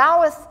 and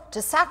voweth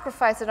to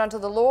sacrifice it unto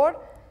the Lord.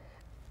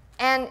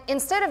 And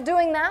instead of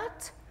doing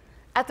that,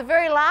 at the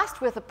very last,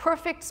 with a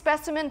perfect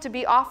specimen to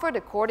be offered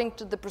according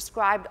to the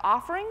prescribed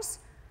offerings,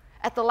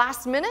 at the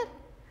last minute,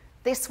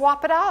 they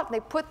swap it out.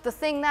 They put the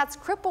thing that's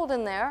crippled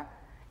in there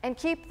and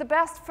keep the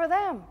best for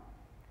them.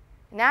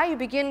 Now you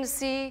begin to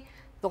see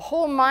the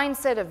whole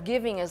mindset of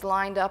giving is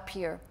lined up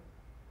here.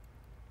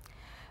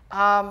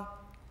 God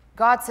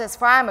says,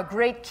 for I am a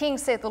great king,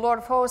 saith the Lord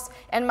of hosts,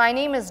 and my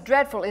name is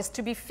dreadful, is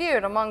to be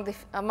feared among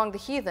the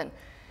heathen.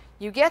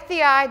 You get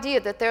the idea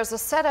that there's a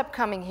setup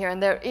coming here,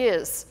 and there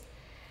is.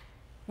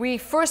 We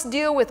first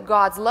deal with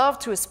God's love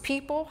to his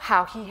people,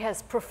 how he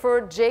has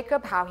preferred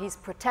Jacob, how he's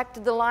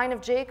protected the line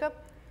of Jacob.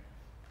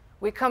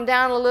 We come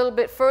down a little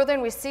bit further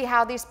and we see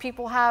how these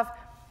people have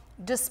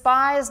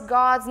despised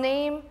God's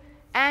name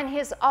and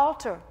his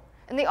altar.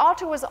 And the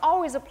altar was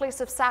always a place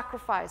of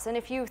sacrifice. And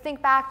if you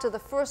think back to the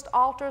first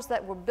altars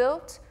that were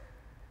built,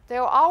 they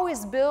were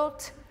always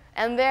built,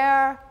 and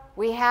there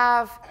we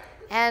have,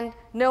 and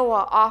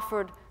Noah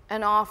offered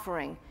an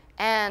offering,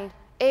 and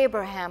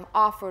Abraham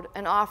offered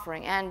an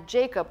offering, and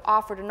Jacob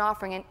offered an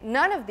offering. And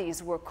none of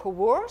these were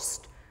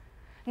coerced.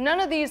 None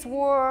of these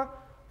were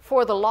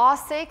for the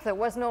law's sake. There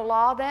was no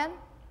law then.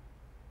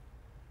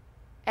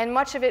 And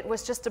much of it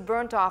was just a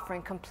burnt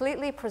offering,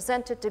 completely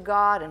presented to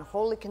God and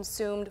wholly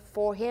consumed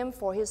for him,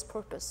 for his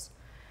purpose.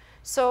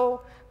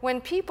 So when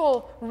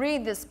people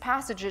read this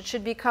passage, it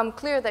should become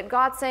clear that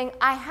God's saying,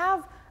 I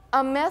have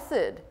a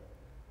method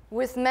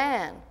with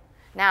man.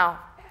 Now,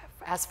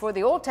 as for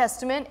the Old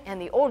Testament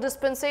and the Old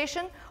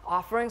Dispensation,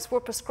 offerings were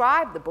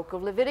prescribed. The book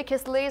of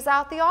Leviticus lays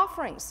out the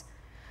offerings.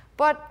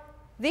 But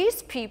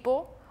these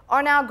people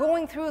are now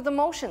going through the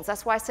motions.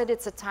 That's why I said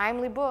it's a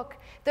timely book.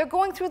 They're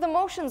going through the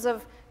motions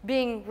of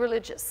being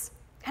religious.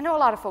 I know a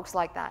lot of folks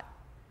like that.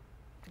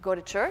 They go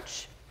to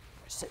church,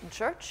 sit in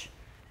church,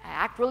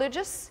 act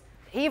religious,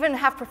 even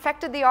have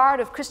perfected the art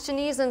of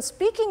Christianese and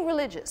speaking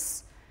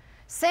religious,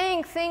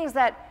 saying things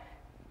that,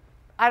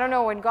 I don't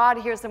know, when God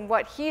hears them,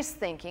 what he's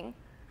thinking.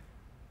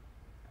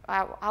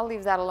 I'll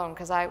leave that alone,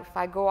 because if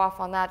I go off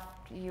on that,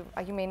 you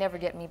may never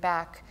get me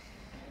back.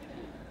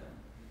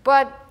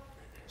 But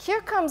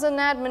here comes an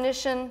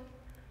admonition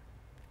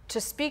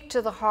to speak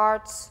to the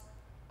hearts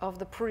of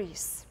the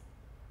priests.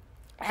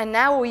 And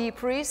now, O ye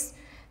priests,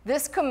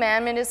 this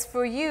commandment is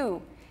for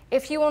you.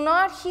 If you will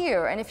not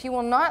hear, and if you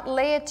will not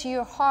lay it to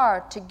your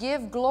heart to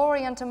give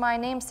glory unto my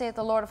name, saith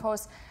the Lord of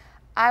hosts,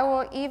 I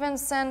will even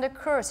send a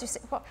curse. You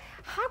say, well,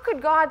 how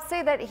could God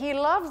say that he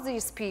loves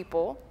these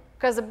people?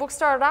 Because the book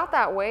started out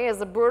that way, as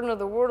the burden of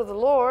the word of the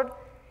Lord.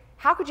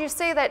 How could you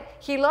say that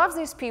he loves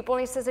these people,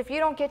 and he says, if you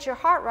don't get your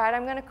heart right,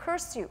 I'm going to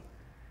curse you?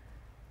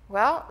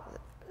 Well,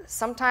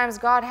 sometimes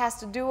God has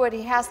to do what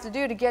he has to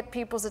do to get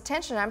people's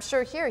attention. I'm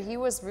sure here he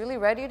was really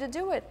ready to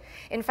do it.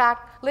 In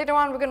fact, later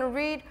on we're going to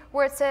read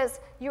where it says,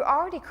 you're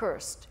already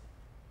cursed,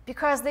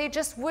 because they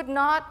just would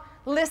not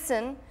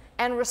listen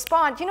and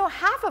respond. You know,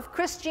 half of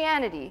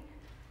Christianity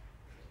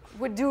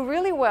would do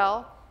really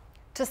well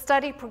to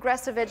study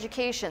progressive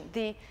education,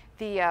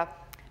 the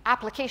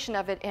application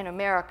of it in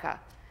America.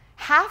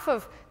 Half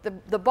of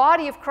the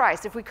body of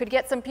Christ, if we could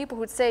get some people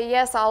who would say,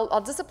 yes,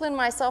 I'll discipline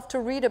myself to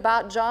read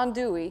about John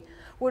Dewey,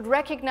 would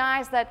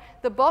recognize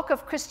that the bulk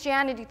of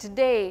Christianity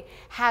today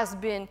has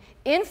been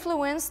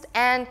influenced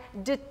and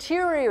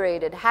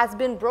deteriorated, has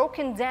been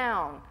broken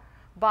down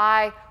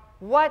by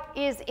what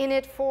is in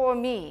it for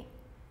me.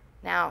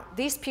 Now,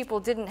 these people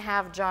didn't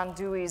have John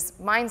Dewey's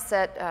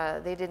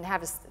mindset. They didn't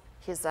have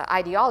his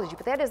ideology,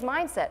 but they had his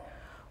mindset.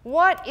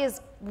 What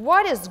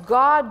is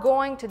God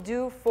going to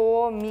do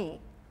for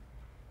me?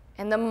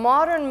 And the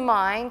modern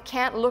mind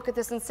can't look at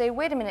this and say,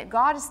 wait a minute,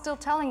 God is still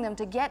telling them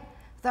to get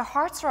their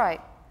hearts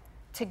right,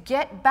 to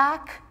get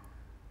back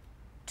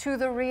to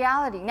the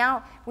reality.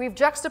 Now, we've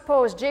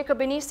juxtaposed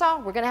Jacob and Esau.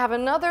 We're going to have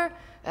another,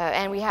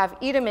 and we have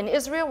Edom and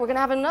Israel. We're going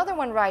to have another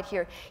one right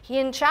here.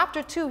 In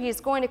chapter 2, he's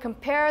going to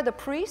compare the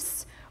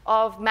priests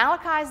of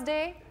Malachi's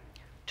day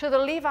to the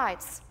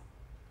Levites.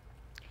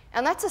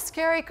 And that's a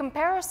scary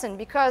comparison,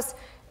 because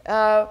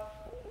God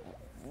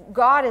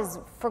has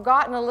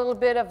forgotten a little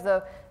bit of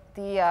the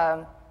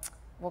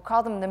we'll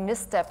call them the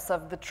missteps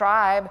of the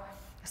tribe.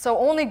 So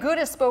only good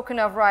is spoken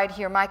of right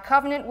here. My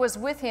covenant was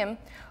with him,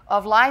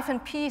 of life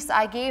and peace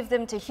I gave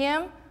them to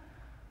him,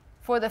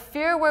 for the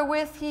fear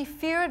wherewith he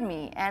feared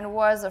me, and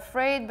was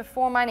afraid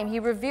before my name. He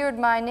revered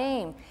my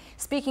name.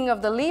 Speaking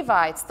of the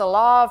Levites, the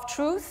law of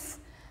truth,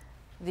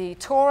 the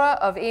Torah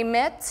of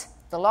Emet,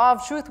 the law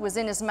of truth was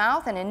in his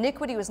mouth, and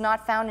iniquity was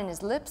not found in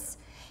his lips.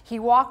 He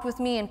walked with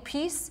me in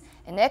peace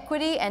and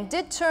equity, and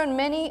did turn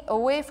many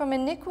away from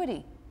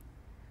iniquity.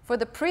 For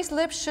the priest's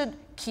lips should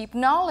keep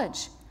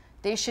knowledge.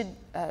 They should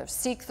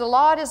seek the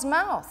law at his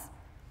mouth.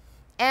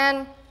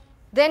 And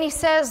then he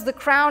says the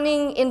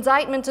crowning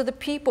indictment to the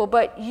people,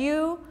 but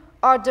you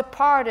are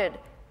departed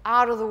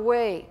out of the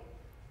way.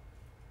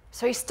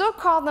 So he still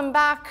called them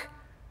back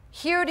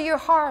Hear to your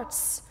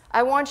hearts.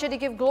 I want you to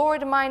give glory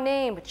to my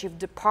name, but you've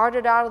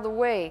departed out of the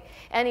way.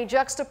 And he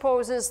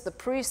juxtaposes the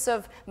priests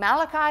of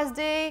Malachi's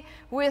day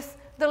with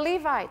the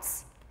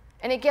Levites.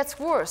 And it gets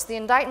worse. The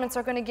indictments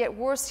are going to get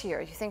worse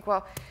here. You think,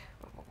 well,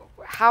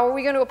 how are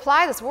we going to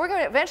apply this?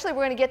 Eventually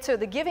we're going to get to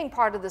the giving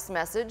part of this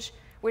message,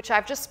 which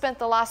I've just spent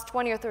the last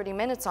 20 or 30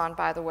 minutes on,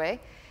 by the way,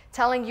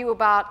 telling you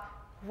about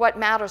what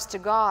matters to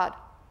God.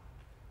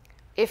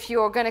 If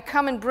you're going to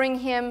come and bring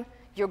him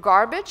your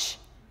garbage,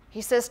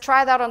 he says,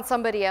 try that on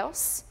somebody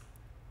else.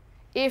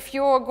 If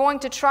you're going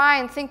to try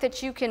and think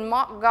that you can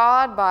mock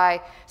God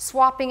by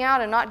swapping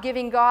out and not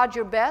giving God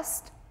your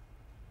best,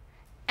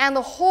 and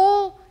the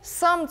whole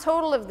sum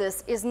total of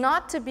this is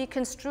not to be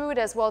construed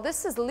as, well,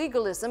 this is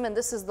legalism and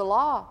this is the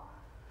law.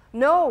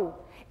 No.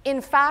 In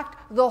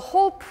fact, the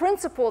whole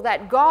principle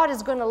that God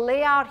is going to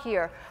lay out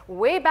here,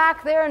 way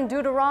back there in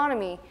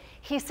Deuteronomy,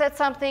 he said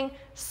something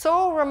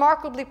so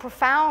remarkably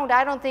profound,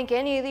 I don't think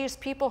any of these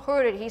people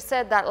heard it. He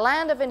said, that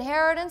land of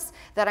inheritance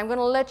that I'm going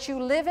to let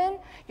you live in,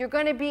 you're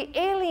going to be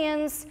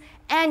aliens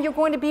and you're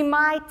going to be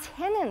my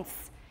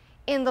tenants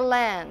in the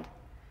land.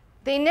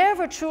 They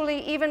never truly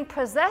even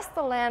possessed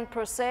the land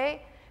per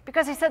se,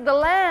 because he said, the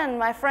land,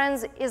 my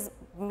friends, is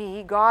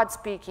me, God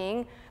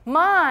speaking,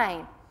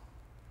 mine.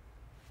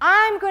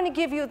 I'm going to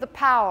give you the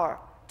power,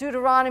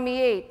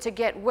 Deuteronomy 8, to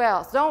get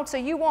wealth. So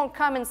you won't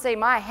come and say,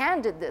 my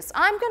hand did this.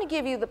 I'm going to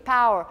give you the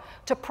power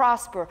to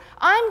prosper.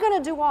 I'm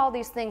going to do all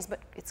these things, but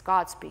it's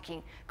God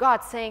speaking.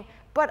 God saying,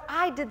 but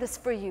I did this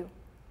for you.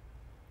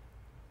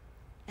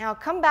 Now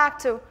come back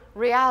to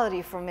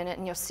reality for a minute,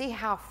 and you'll see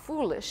how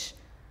foolish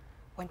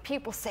when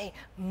people say,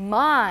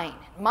 mine,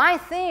 my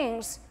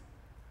things.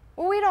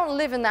 Well, we don't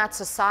live in that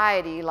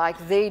society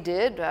like they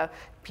did.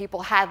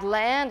 People had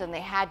land and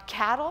they had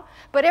cattle,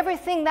 but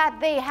everything that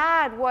they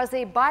had was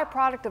a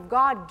byproduct of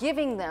God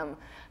giving them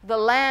the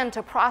land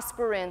to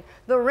prosper in,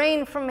 the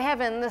rain from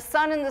heaven, the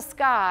sun in the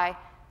sky,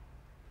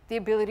 the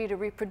ability to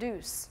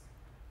reproduce.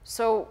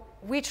 So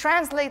we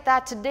translate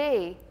that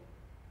today,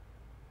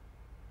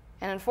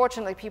 and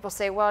unfortunately people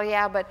say, well,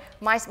 yeah, but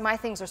my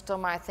things are still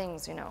my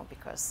things, you know,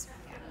 because...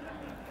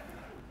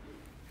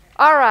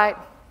 All right.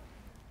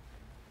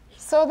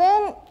 So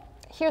then,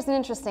 here's an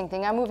interesting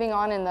thing. I'm moving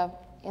on in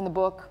the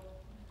book.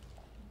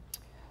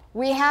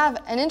 We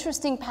have an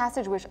interesting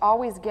passage which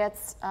always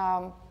gets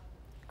kind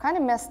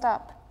of messed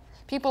up.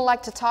 People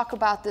like to talk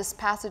about this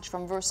passage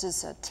from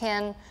verses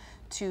 10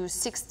 to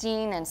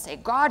 16 and say,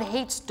 God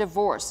hates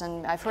divorce.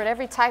 And I've heard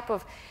every type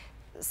of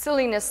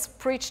silliness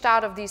preached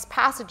out of these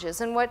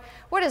passages. And what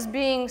is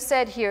being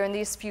said here in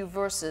these few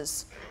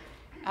verses?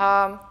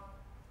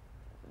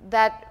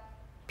 That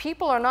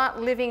people are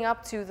not living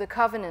up to the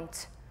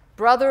covenant.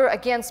 Brother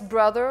against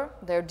brother,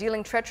 they're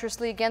dealing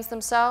treacherously against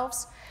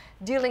themselves,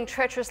 dealing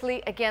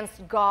treacherously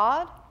against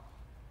God.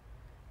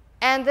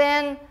 And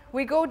then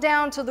we go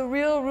down to the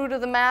real root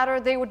of the matter.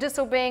 They were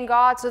disobeying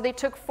God, so they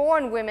took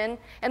foreign women,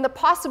 and the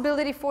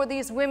possibility for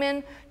these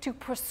women to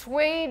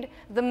persuade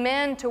the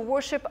men to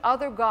worship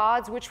other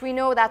gods, which we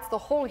know that's the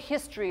whole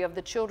history of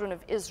the children of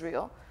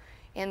Israel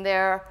in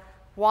their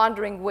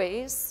wandering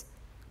ways,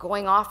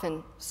 going off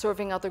and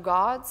serving other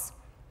gods.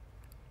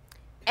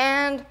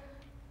 And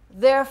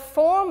their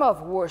form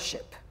of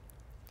worship.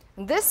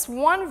 This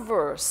one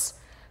verse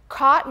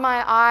caught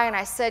my eye, and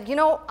I said, you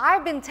know,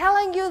 I've been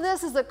telling you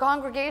this as a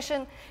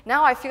congregation.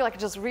 Now I feel like I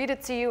just read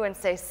it to you and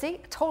say, see,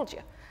 I told you,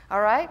 all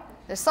right?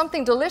 There's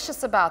something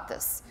delicious about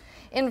this.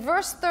 In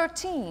verse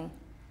 13,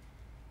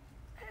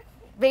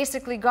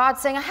 basically God's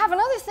saying, I have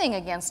another thing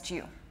against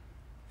you.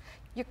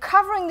 You're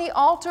covering the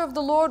altar of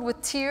the Lord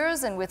with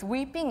tears and with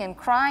weeping and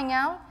crying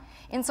out,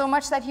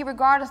 insomuch that he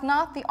regardeth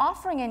not the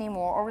offering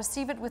anymore, or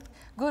receive it with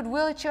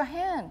goodwill at your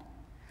hand.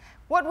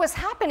 What was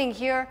happening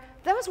here,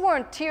 those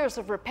weren't tears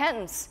of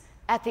repentance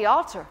at the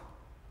altar.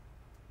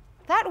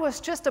 That was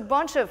just a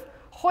bunch of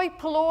hoi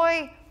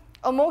polloi,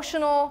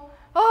 emotional,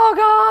 oh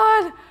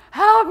God,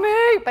 help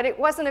me, but it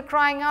wasn't a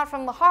crying out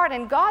from the heart.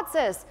 And God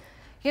says,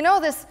 you know,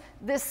 this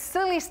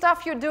silly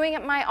stuff you're doing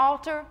at my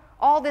altar,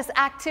 all this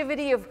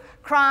activity of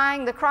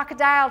crying, the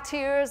crocodile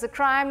tears, the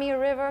cry me a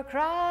river,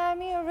 cry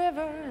me a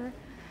river.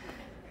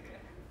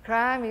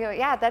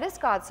 Yeah, that is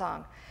God's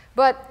song.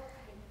 But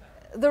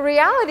the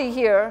reality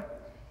here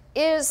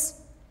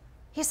is,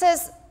 he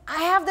says,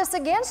 I have this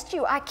against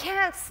you. I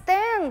can't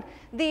stand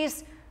the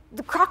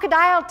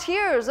crocodile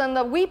tears and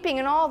the weeping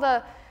and all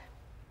the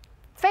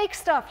fake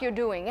stuff you're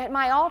doing at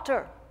my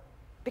altar.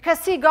 Because,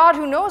 see, God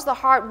who knows the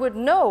heart would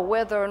know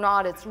whether or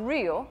not it's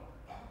real.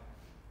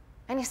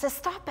 And he says,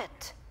 stop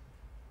it.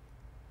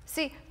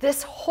 See,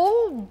 this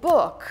whole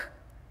book,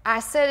 I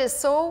said, is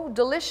so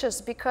delicious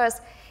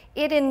because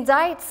it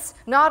indicts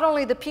not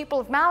only the people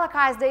of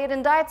Malachi's day, it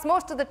indicts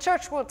most of the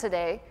church world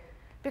today,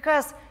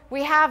 because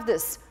we have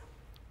this,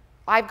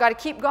 I've got to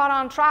keep God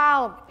on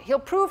trial. He'll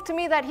prove to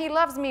me that he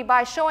loves me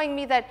by showing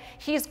me that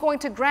he's going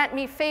to grant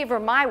me favor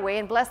my way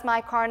and bless my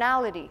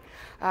carnality.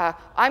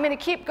 I'm going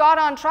to keep God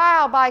on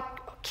trial by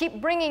keep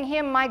bringing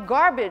him my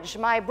garbage,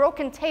 my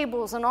broken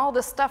tables, and all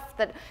the stuff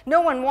that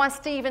no one wants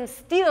to even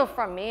steal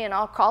from me, and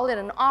I'll call it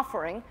an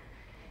offering.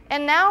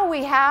 And now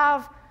we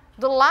have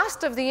the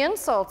last of the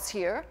insults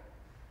here,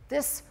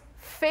 this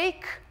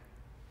fake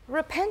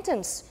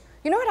repentance.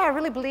 You know what I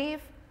really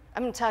believe?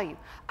 I'm going to tell you.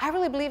 I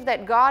really believe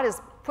that God has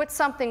put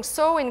something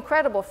so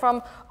incredible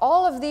from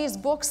all of these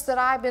books that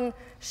I've been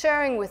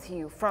sharing with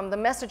you, from the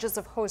messages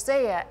of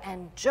Hosea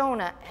and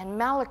Jonah and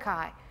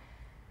Malachi.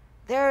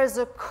 There is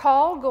a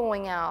call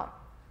going out.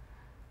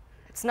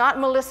 It's not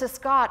Melissa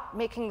Scott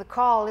making the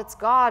call. It's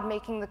God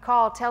making the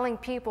call, telling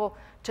people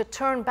to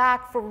turn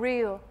back for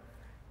real,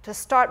 to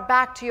start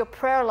back to your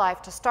prayer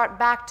life, to start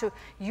back to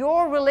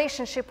your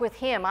relationship with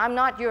Him. I'm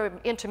not your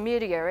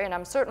intermediary, and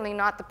I'm certainly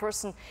not the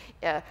person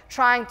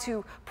trying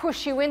to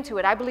push you into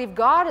it. I believe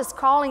God is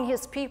calling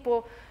His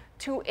people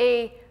to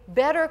a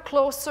better,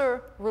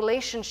 closer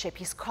relationship.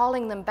 He's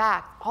calling them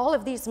back. All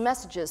of these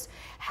messages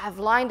have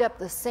lined up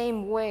the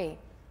same way,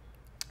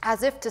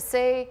 as if to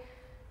say,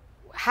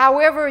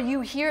 however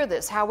you hear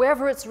this,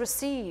 however it's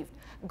received,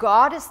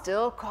 God is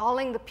still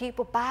calling the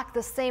people back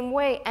the same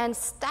way. And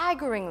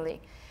staggeringly,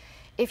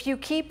 if you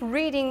keep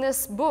reading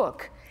this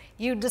book,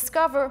 you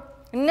discover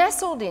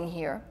nestled in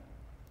here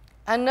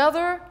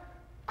another,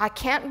 I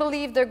can't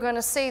believe they're going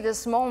to say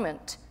this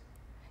moment.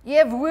 You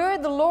have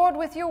wearied the Lord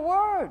with your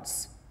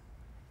words.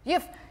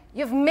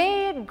 You've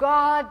made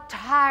God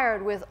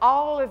tired with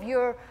all of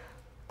your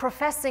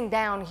professing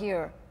down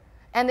here.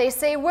 And they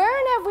say,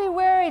 wherein have we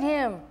wearied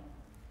Him?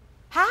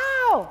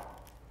 How?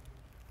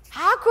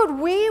 How could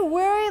we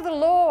weary the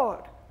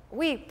Lord?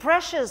 We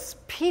precious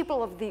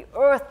people of the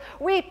earth,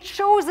 we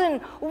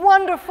chosen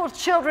wonderful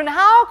children,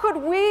 how could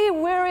we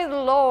weary the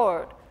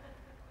Lord?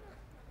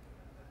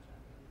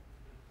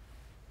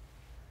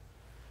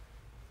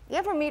 You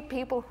ever meet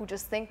people who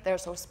just think they're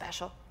so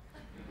special?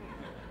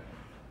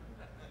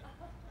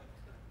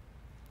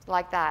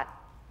 Like that.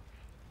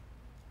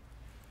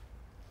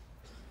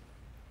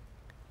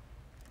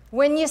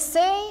 When you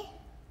say,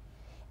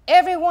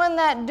 everyone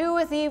that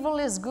doeth evil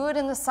is good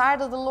in the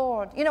sight of the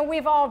Lord. You know,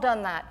 we've all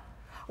done that.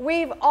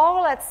 We've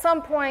all at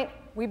some point,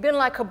 we've been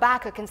like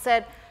Habakkuk and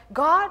said,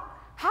 God,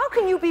 how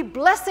can you be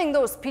blessing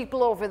those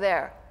people over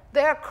there?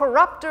 They're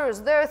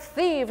corrupters, they're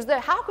thieves,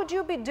 how could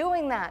you be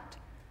doing that?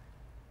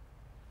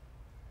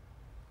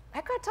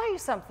 I got to tell you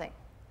something.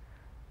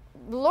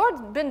 The Lord's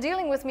been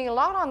dealing with me a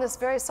lot on this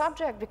very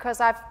subject, because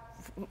I've,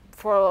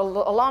 for a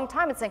long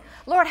time, been saying,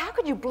 Lord, how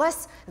could you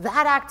bless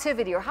that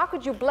activity? Or how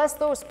could you bless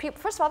those people?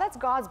 First of all, that's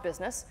God's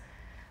business.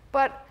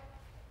 But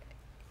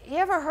you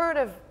ever heard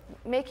of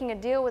making a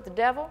deal with the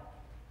devil?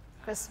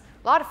 Because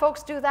a lot of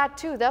folks do that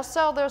too. They'll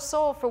sell their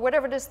soul for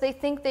whatever it is they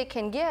think they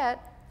can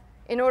get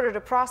in order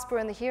to prosper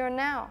in the here and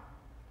now.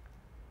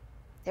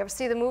 You ever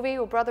see the movie,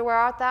 Oh Brother, Where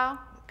Art Thou?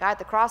 Guy at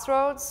the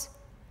Crossroads?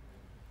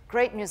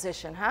 Great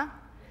musician, huh?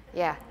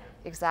 Yeah,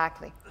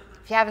 exactly.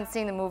 If you haven't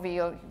seen the movie,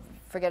 you'll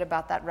forget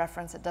about that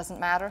reference. It doesn't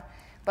matter.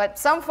 But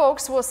some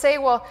folks will say,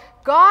 well,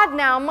 God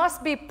now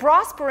must be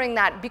prospering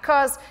that,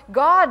 because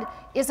God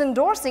is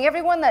endorsing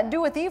everyone that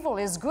doeth evil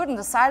is good in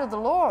the sight of the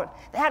Lord.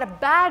 They had a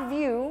bad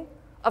view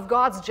of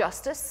God's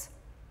justice.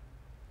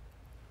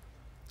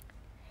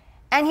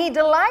 And He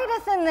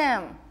delighteth in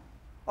them.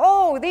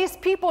 Oh, these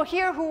people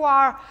here who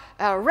are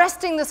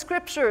wresting the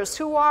scriptures,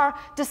 who are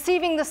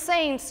deceiving the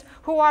saints,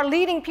 who are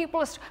leading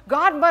people,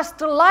 God must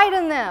delight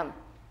in them.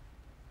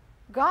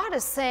 God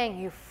is saying,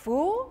 you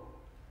fool.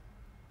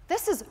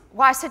 This is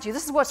why I said to you,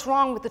 this is what's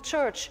wrong with the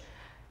church.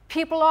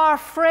 People are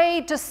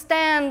afraid to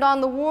stand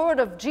on the word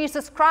of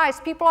Jesus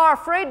Christ. People are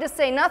afraid to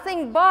say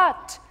nothing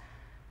but.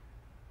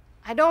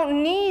 I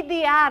don't need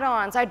the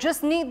add-ons. I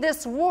just need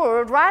this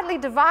word rightly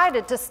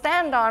divided to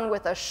stand on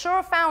with a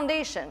sure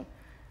foundation.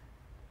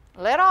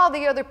 Let all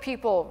the other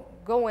people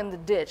go in the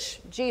ditch.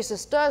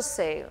 Jesus does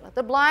say, let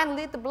the blind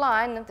lead the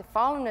blind, and if they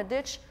fall in a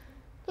ditch,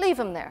 leave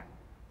them there.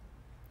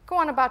 Go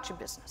on about your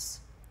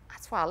business.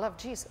 That's why I love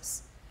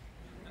Jesus.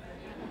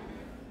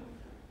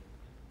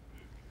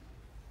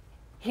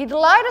 He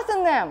delighteth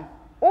in them.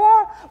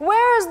 Or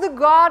where is the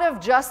God of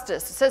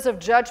justice? It says of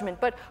judgment,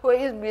 but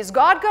is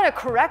God going to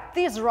correct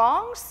these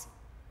wrongs?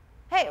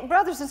 Hey,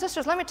 brothers and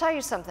sisters, let me tell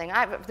you something.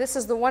 This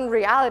is the one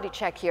reality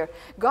check here.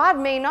 God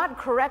may not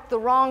correct the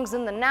wrongs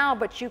in the now,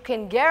 but you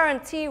can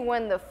guarantee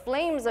when the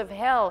flames of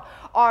hell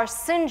are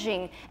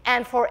singeing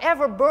and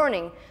forever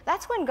burning,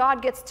 that's when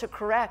God gets to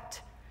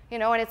correct. You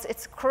know, and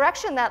it's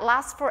correction that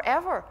lasts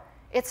forever.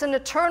 It's an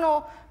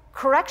eternal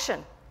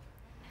correction.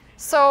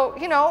 So,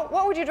 you know,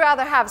 what would you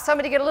rather have?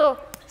 Somebody get a little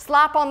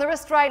slap on the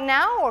wrist right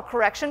now, or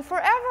correction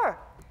forever?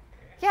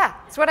 Yeah,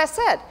 that's what I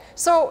said.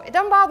 So it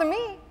doesn't bother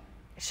me.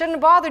 It shouldn't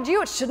have bothered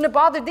you. It shouldn't have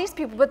bothered these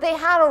people. But they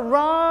had a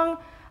wrong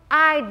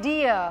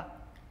idea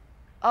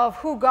of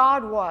who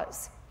God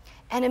was.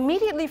 And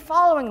immediately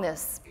following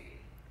this,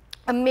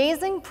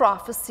 amazing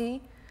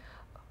prophecy,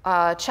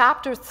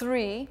 chapter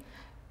 3,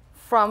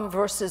 from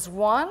verses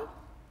 1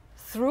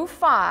 through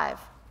 5,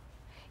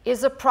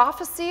 is a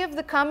prophecy of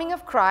the coming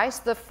of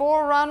Christ. The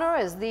forerunner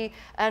is the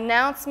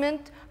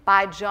announcement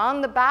by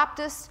John the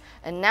Baptist,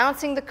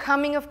 announcing the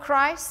coming of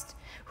Christ,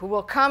 who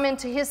will come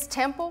into His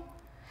temple,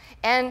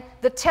 and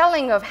the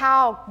telling of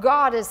how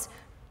God is,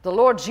 the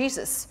Lord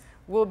Jesus,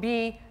 will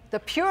be the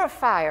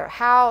purifier,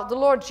 how the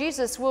Lord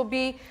Jesus will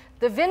be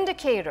the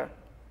vindicator.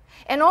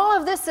 And all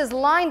of this is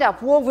lined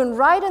up, woven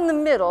right in the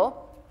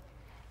middle.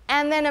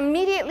 And then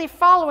immediately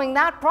following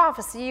that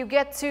prophecy, you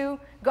get to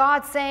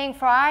God saying,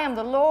 "For I am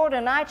the Lord,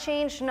 and I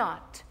change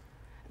not.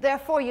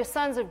 Therefore, you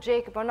sons of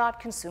Jacob are not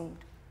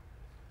consumed."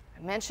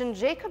 I mentioned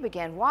Jacob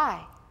again.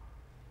 Why?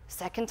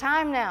 Second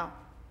time now.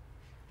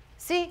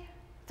 See,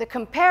 the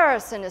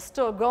comparison is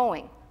still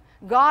going.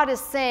 God is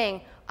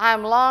saying,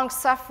 "I'm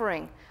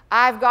long-suffering.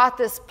 I've got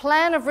this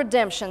plan of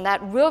redemption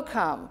that will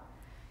come.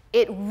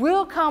 It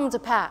will come to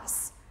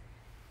pass.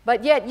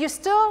 But yet you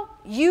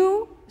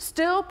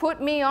still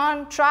put me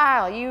on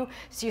trial. You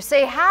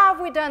say, 'How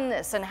have we done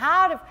this?' And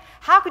how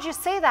could you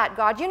say that,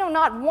 God?" You know,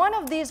 not one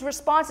of these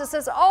responses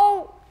says,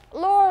 "Oh,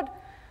 Lord,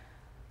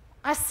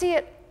 I see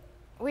it.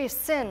 We've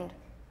sinned."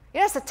 You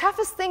know, it's the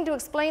toughest thing to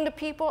explain to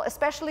people,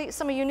 especially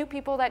some of you new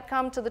people that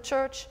come to the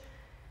church.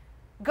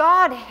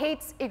 God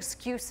hates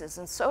excuses,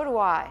 and so do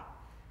I.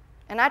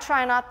 And I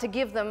try not to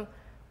give them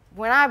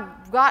when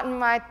I've gotten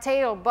my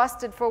tail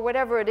busted for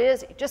whatever it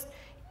is.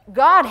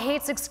 God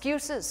hates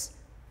excuses.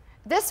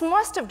 This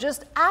must have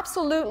just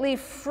absolutely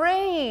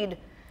frayed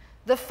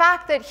the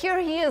fact that here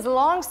he is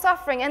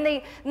long-suffering,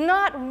 and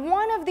not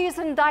one of these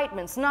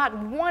indictments, not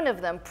one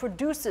of them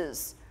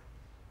produces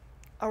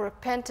a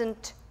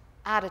repentant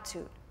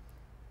attitude.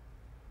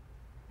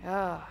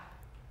 Oh,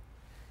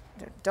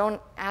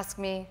 don't ask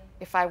me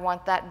if I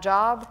want that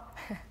job.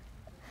 I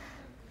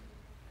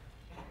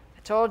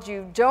told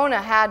you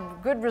Jonah had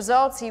good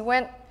results. He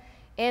went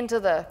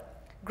into the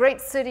great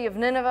city of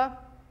Nineveh,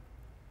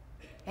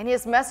 and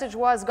his message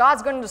was,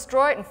 God's going to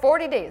destroy it in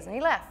 40 days, and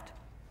he left.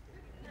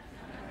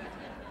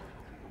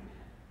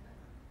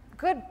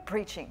 Good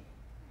preaching.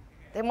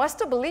 They must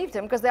have believed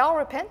him because they all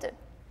repented.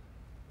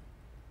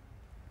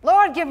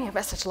 Lord, give me a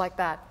message like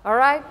that, all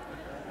right?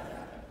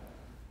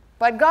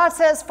 But God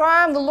says, "For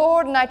I am the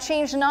Lord, and I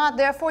change not.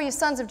 Therefore, you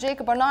sons of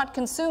Jacob are not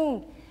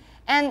consumed."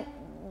 And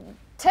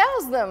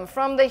tells them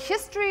from the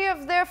history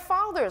of their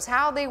fathers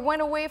how they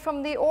went away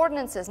from the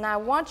ordinances. Now, I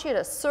want you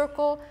to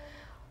circle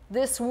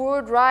this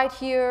word right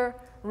here,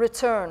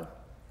 return.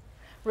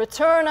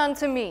 Return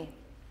unto me.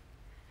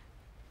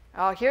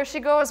 Oh, here she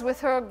goes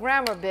with her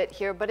grammar bit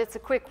here, but it's a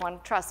quick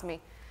one, trust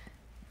me.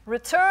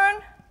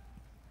 Return,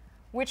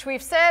 which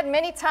we've said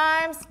many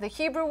times, the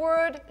Hebrew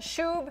word,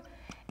 shub,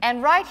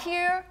 and right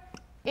here,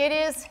 it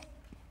is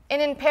an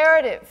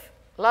imperative.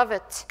 Love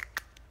it.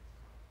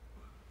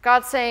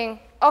 God's saying,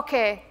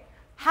 okay,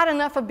 had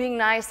enough of being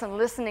nice and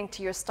listening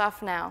to your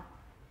stuff now.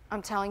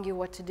 I'm telling you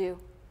what to do.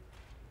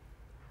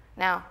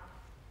 Now,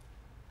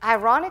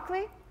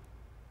 ironically,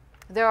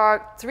 there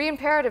are 3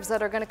 imperatives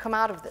that are going to come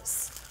out of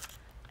this.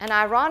 And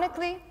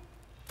ironically,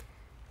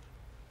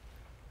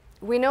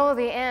 we know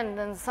the end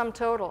and the sum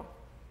total.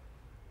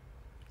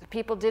 The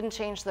people didn't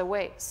change their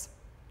ways.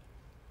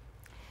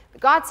 But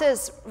God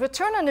says,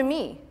 return unto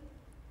me,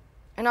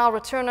 and I'll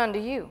return unto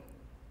you.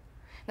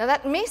 Now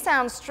that may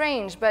sound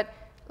strange, but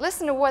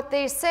listen to what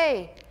they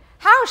say.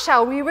 How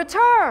shall we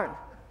return?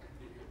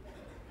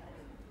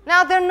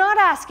 Now they're not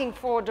asking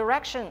for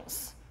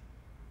directions.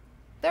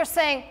 They're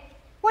saying,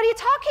 what are you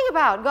talking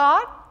about,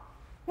 God?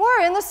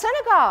 We're in the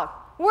synagogue.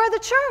 We're the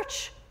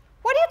church.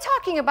 What are you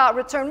talking about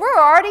return? We're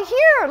already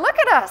here. Look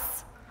at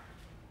us.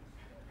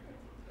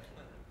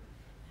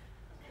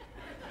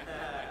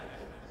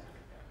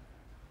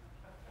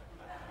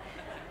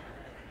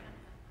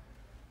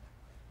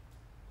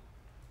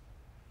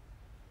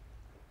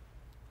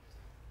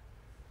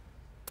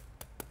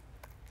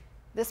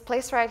 This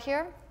place right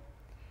here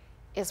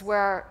is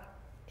where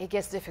it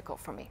gets difficult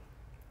for me.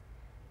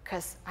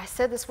 Because I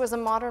said this was a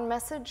modern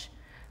message.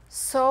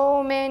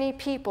 So many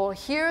people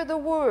hear the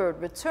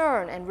word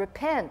return and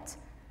repent.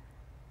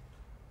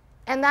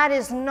 And that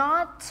is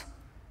not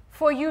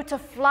for you to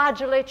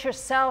flagellate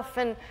yourself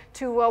and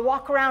to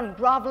walk around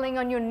groveling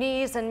on your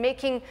knees and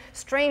making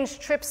strange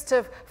trips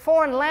to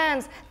foreign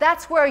lands.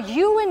 That's where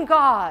you and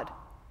God,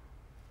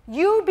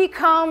 you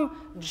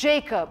become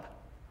Jacob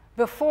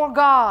before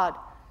God.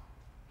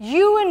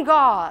 You and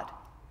God,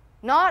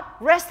 not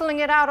wrestling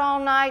it out all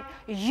night,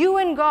 you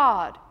and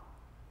God,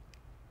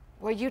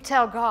 where you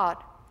tell God,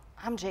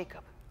 I'm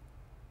Jacob.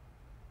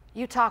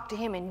 You talk to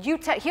him and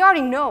he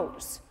already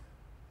knows.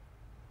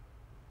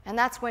 And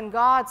that's when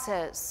God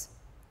says,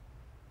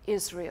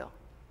 Israel.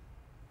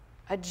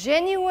 A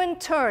genuine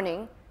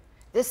turning.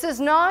 This is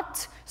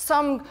not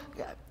some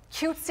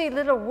cutesy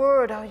little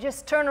word, oh,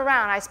 just turn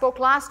around. I spoke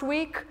last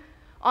week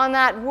on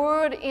that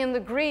word in the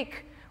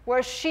Greek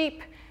where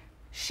sheep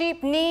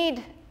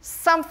need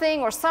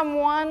something or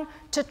someone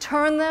to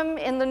turn them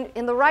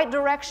in the right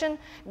direction.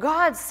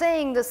 God's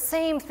saying the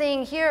same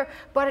thing here,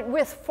 but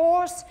with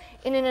force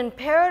in an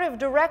imperative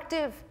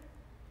directive.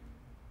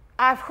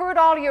 I've heard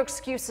all your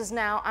excuses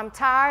now. I'm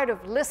tired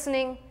of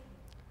listening.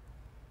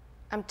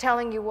 I'm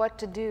telling you what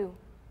to do.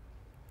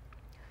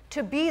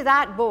 To be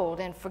that bold,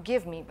 and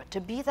forgive me, but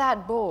to be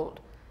that bold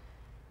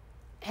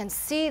and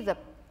see the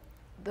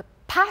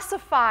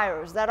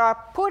pacifiers that are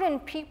put in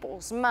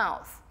people's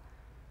mouth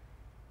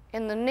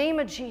in the name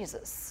of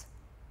Jesus,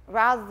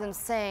 rather than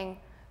saying,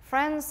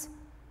 friends,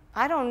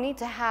 I don't need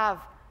to have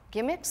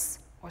gimmicks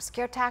or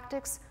scare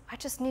tactics. I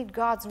just need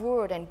God's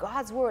word, and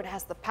God's word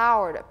has the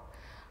power to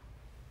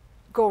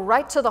go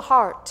right to the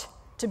heart,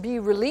 to be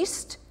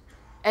released,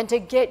 and to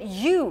get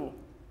you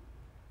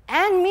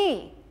and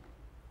me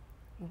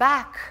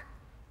back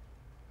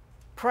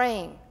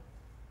praying,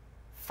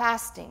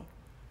 fasting,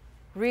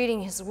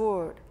 reading his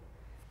word,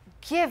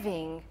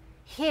 giving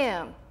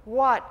him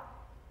what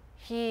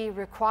he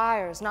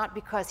requires, not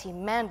because he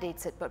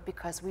mandates it, but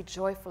because we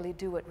joyfully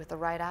do it with the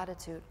right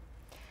attitude.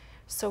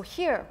 So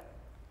here,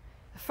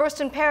 the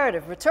first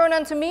imperative, return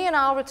unto me and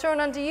I'll return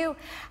unto you.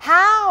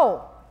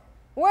 How?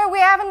 Where we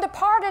haven't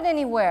departed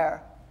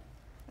anywhere.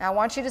 Now I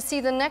want you to see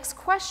the next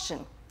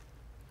question.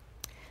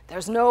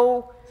 There's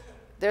no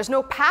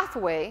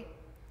pathway.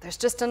 There's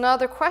just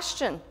another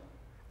question.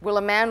 Will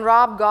a man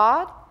rob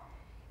God?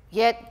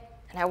 Yet,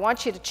 and I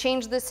want you to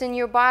change this in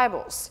your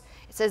Bibles.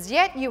 It says,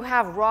 yet you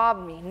have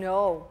robbed me.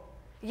 No.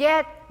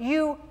 Yet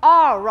you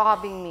are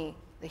robbing me.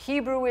 The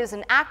Hebrew is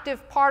an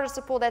active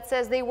participle that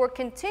says they were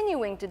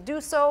continuing to do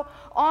so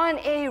on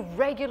a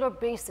regular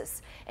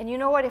basis. And you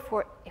know what? If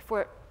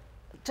we're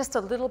just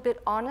a little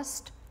bit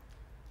honest,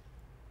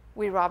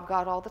 we rob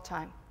God all the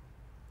time.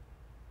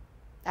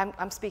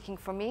 I'm speaking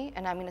for me,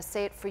 and I'm going to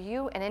say it for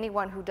you, and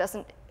anyone who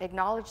doesn't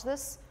acknowledge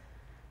this,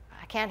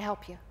 I can't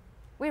help you.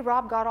 We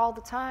rob God all the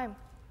time.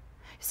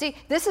 See,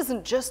 this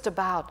isn't just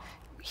about,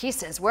 he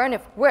says,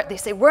 they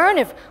say, wherein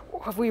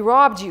have we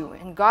robbed you?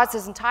 And God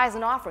says, in tithes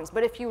and offerings.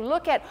 But if you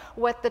look at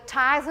what the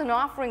tithes and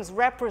offerings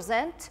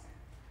represent,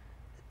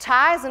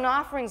 tithes and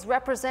offerings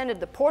represented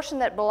the portion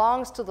that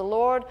belongs to the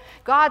Lord.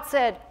 God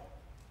said,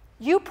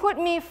 you put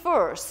me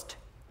first,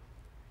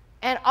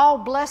 and I'll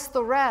bless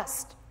the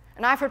rest.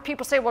 And I've heard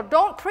people say, well,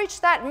 don't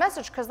preach that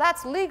message because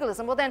that's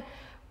legalism. Well, then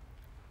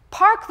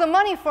park the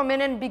money for a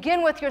minute and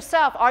begin with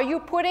yourself. Are you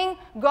putting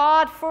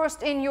God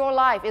first in your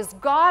life? Is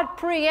God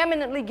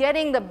preeminently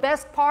getting the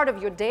best part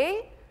of your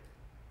day?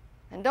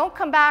 And don't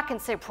come back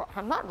and say,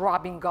 I'm not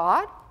robbing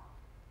God.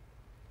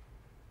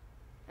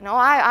 You know,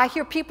 I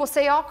hear people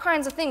say all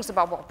kinds of things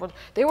about, well,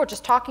 they were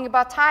just talking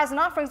about tithes and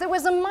offerings. There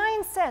was a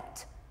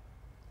mindset.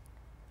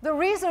 The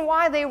reason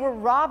why they were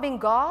robbing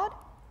God,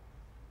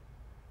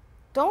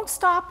 don't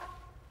stop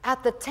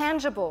at the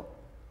tangible.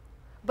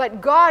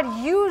 But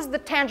God used the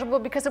tangible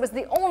because it was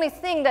the only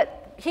thing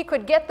that he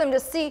could get them to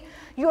see.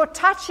 You're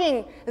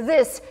touching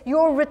this.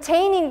 You're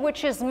retaining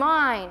which is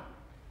mine.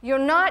 You're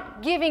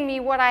not giving me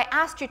what I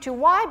asked you to.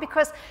 Why?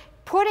 Because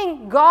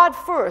putting God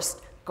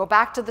first, go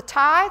back to the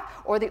tithe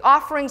or the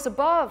offerings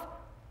above,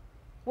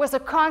 was a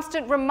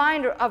constant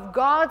reminder of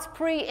God's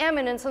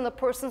preeminence in the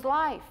person's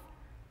life.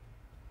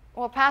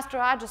 Well, Pastor,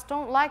 I just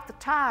don't like the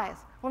tithe.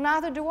 Well,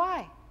 neither do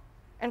I.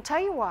 And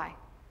tell you why.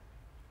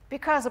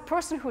 Because a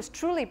person who's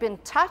truly been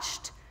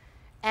touched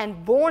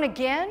and born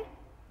again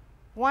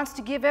wants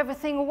to give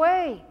everything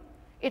away.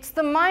 It's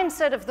the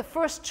mindset of the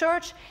first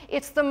church.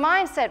 It's the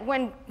mindset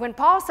when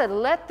Paul said,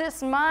 let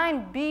this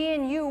mind be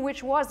in you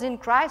which was in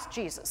Christ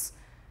Jesus.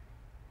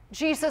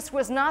 Jesus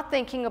was not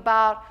thinking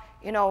about,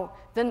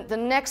 the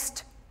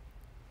next,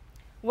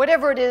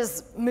 whatever it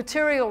is,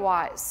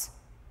 material-wise.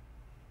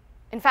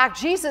 In fact,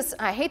 Jesus,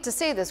 I hate to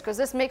say this because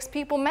this makes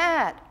people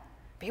mad.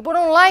 People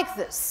don't like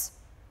this.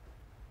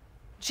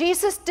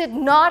 Jesus did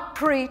not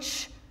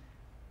preach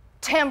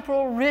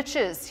temporal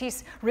riches.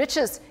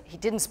 He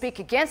didn't speak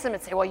against them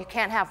and say, well, you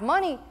can't have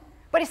money.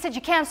 But he said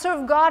you can't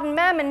serve God and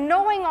mammon,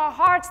 knowing our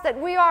hearts that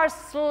we are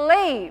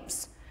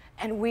slaves.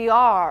 And we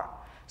are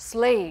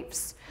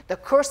slaves. The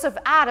curse of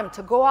Adam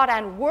to go out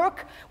and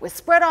work with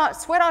sweat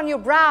on your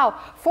brow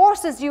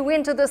forces you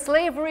into the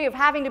slavery of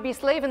having to be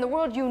slave in the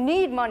world. You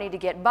need money to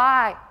get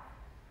by.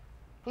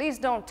 Please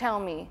don't tell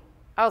me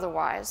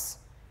otherwise.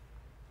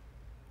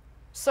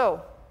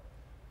 So,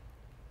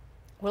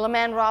 will a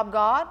man rob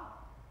God?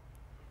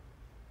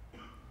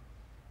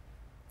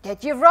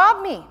 Yet you've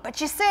robbed me. But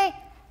you say,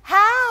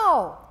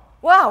 how?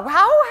 Well,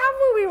 how have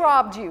we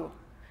robbed you?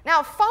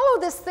 Now,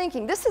 follow this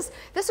thinking. This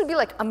would be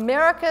like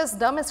America's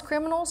dumbest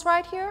criminals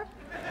right here.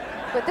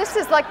 But this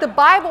is like the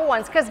Bible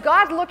ones, because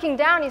God's looking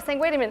down. He's saying,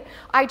 wait a minute.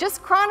 I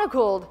just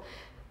chronicled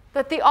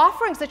that the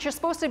offerings that you're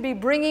supposed to be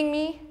bringing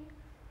me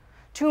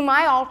to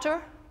my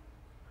altar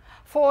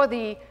for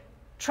the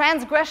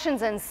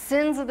transgressions and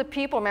sins of the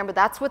people. Remember,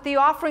 that's what the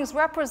offerings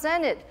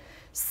represented.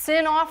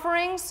 Sin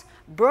offerings,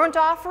 burnt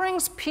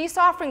offerings, peace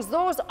offerings,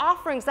 those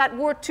offerings that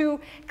were to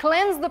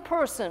cleanse the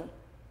person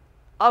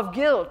of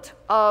guilt,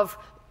 of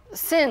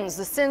sins,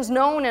 the sins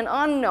known and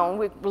unknown.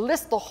 We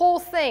list the whole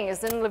thing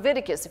is in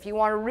Leviticus if you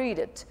want to read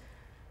it,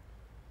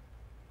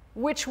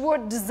 which were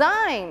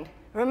designed.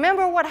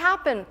 Remember what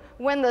happened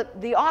when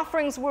the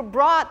offerings were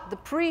brought. The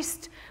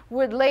priest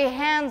would lay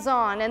hands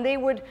on, and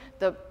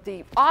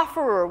the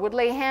offerer would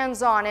lay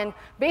hands on and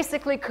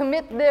basically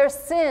commit their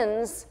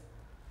sins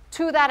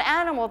to that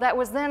animal that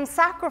was then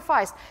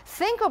sacrificed.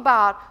 Think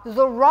about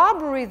the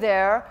robbery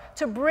there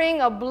to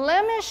bring a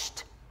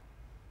blemished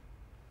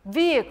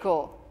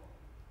vehicle,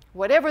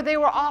 whatever they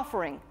were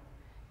offering,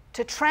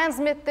 to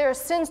transmit their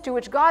sins to,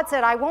 which God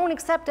said, I won't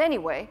accept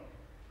anyway,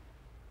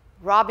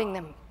 robbing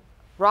them,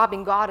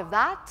 robbing God of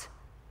that,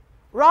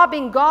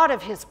 robbing God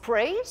of his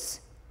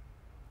praise,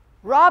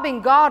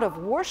 robbing God of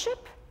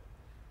worship.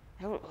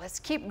 Let's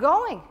keep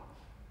going.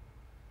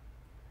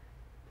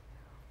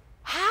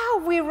 How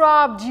have we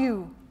robbed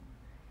you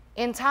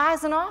in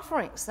tithes and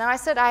offerings? Now I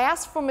said I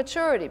asked for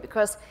maturity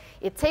because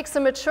it takes a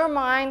mature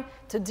mind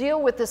to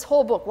deal with this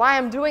whole book. Why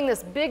I'm doing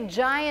this big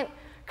giant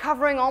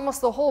covering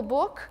almost the whole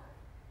book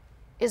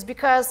is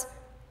because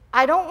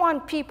I don't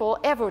want people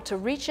ever to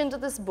reach into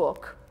this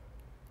book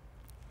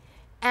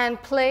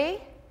and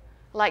play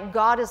like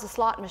God is a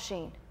slot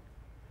machine.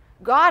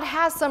 God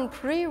has some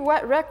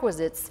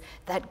prerequisites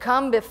that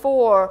come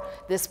before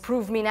this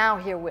prove me now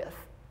herewith.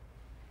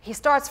 He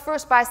starts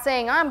first by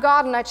saying, I'm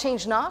God and I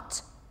change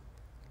not.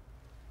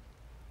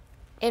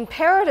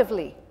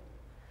 Imperatively,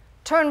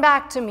 turn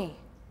back to me.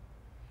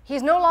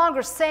 He's no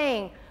longer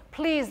saying,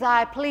 please,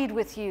 I plead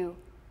with you.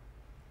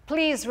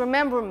 Please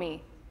remember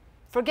me.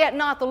 Forget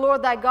not the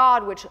Lord thy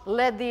God, which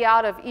led thee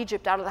out of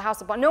Egypt, out of the house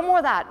of bondage. No more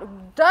of that.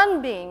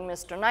 Done being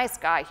Mr. Nice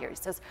Guy here. He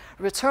says,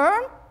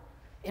 return,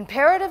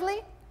 imperatively.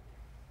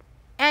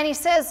 And he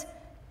says,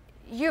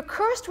 you're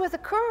cursed with a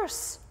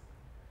curse.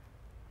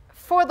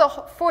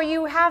 For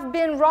you have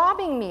been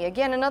robbing me.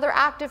 Again, another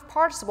active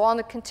participle. On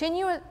a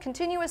continual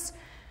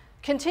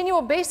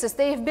basis,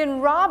 they have been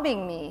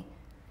robbing me.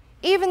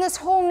 Even this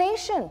whole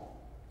nation.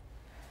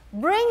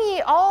 Bring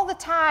ye all the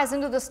tithes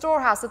into the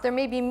storehouse, that there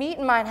may be meat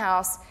in mine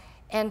house,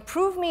 and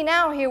prove me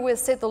now herewith,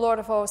 saith the Lord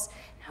of hosts.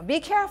 Now be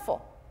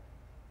careful,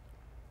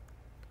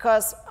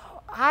 because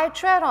I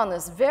tread on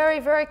this very,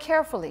 very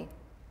carefully,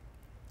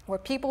 where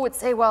people would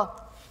say,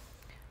 well,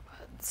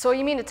 so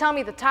you mean to tell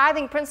me the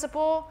tithing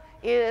principle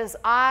is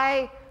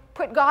I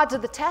put God to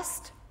the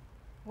test?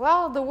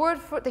 Well,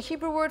 the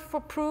Hebrew word for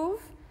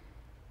prove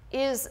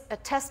is a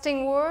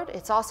testing word.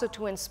 It's also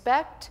to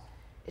inspect.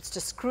 It's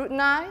to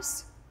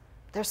scrutinize.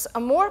 There's a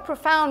more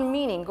profound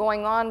meaning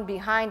going on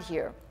behind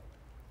here.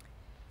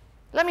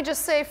 Let me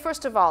just say,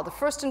 first of all, the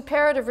first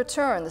imperative,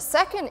 return. The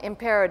second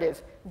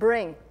imperative,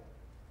 bring.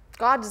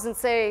 God doesn't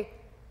say,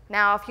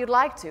 now, if you'd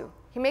like to.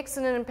 He makes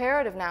it an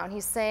imperative now, and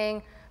he's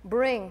saying,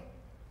 bring.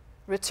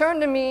 Return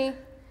to me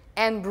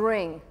and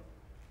bring.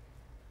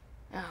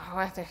 Oh,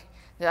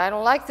 I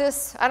don't like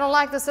this. I don't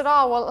like this at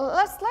all. Well,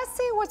 let's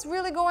see what's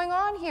really going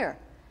on here.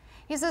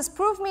 He says,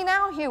 prove me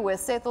now herewith,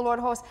 saith the Lord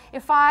of hosts,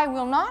 if I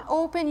will not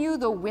open you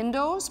the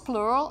windows,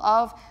 plural,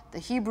 of the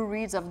Hebrew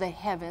reads of the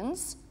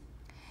heavens,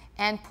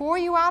 and pour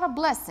you out a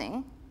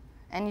blessing,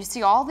 and you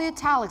see all the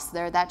italics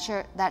there,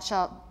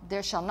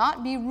 there shall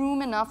not be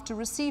room enough to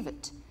receive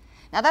it.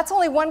 Now that's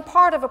only one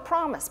part of a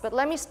promise, but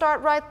let me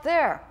start right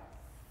there.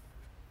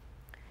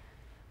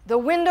 The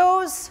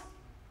windows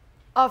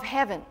of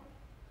heaven.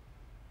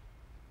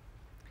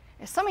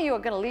 And some of you are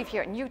going to leave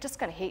here and you're just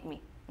going to hate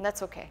me, and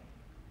that's okay.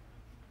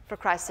 For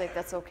Christ's sake,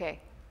 that's okay.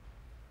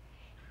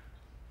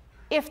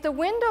 If the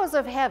windows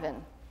of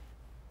heaven,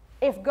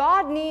 if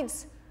God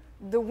needs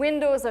the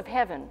windows of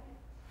heaven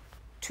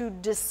to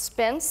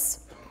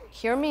dispense,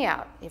 hear me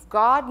out, if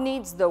God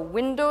needs the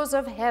windows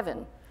of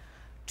heaven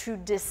to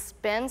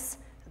dispense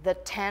the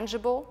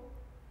tangible,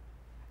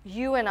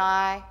 you and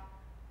I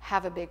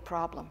have a big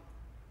problem.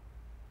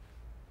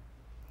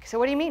 So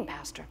what do you mean,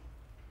 Pastor?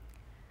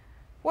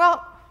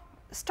 Well,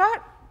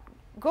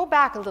 go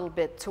back a little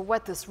bit to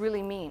what this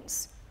really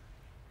means.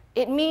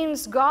 It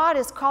means God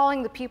is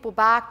calling the people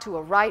back to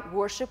a right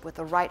worship with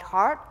a right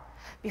heart.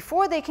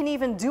 Before they can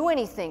even do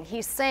anything,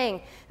 he's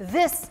saying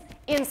this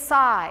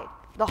inside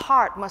the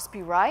heart must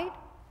be right.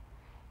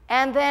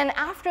 And then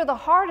after the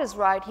heart is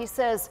right, he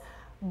says,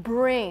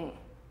 bring.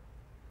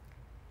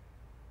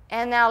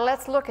 And now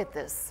let's look at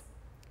this.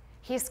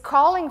 He's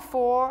calling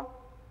for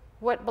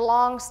what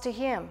belongs to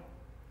him.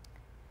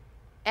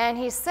 And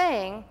he's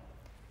saying,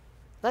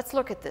 let's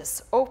look at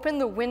this. Open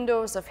the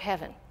windows of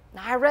heaven.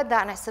 Now I read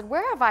that and I said,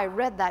 where have I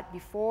read that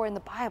before in the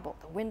Bible?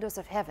 The windows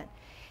of heaven.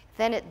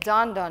 Then it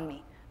dawned on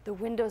me. The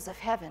windows of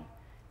heaven.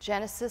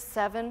 Genesis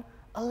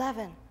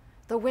 7:11.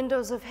 The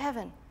windows of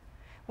heaven.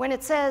 When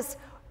it says,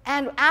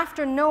 and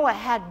after Noah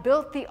had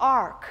built the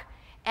ark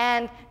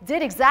and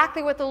did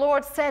exactly what the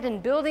Lord said in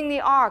building the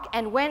ark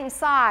and went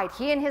inside,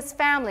 he and his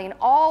family and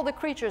all the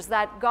creatures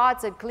that God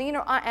said clean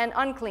and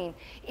unclean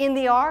in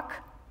the ark,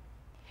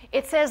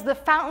 it says the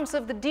fountains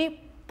of the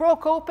deep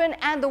broke open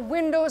and the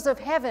windows of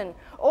heaven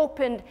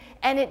opened,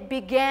 and it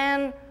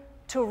began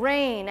to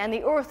rain, and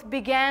the earth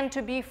began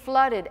to be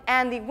flooded.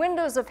 And the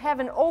windows of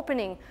heaven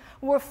opening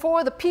were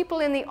for the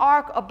people in the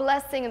ark a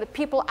blessing, and the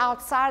people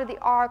outside of the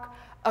ark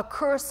a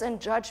curse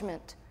and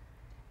judgment.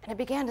 And I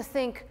began to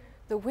think,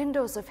 the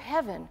windows of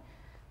heaven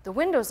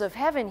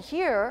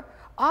here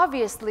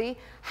obviously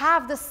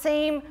have the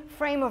same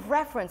frame of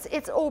reference.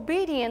 It's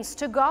obedience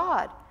to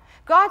God.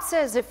 God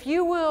says, if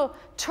you will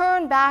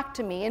turn back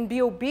to me and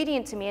be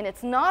obedient to me, and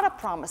it's not a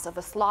promise of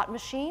a slot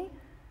machine,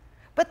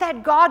 but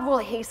that God will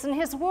hasten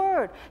his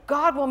word.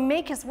 God will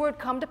make his word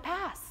come to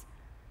pass.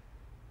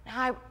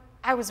 Now,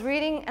 I was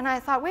reading and I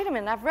thought, wait a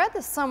minute, I've read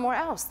this somewhere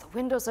else, the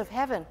windows of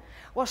heaven.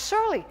 Well,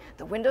 surely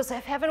the windows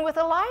of heaven with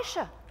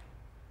Elisha,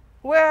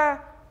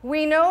 where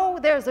we know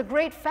there's a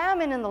great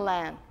famine in the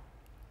land.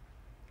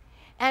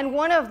 And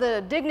one of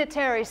the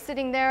dignitaries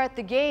sitting there at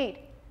the gate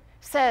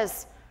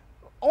says,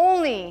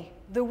 only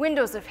the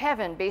windows of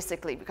heaven,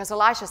 basically, because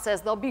Elisha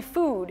says there'll be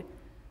food.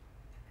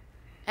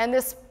 And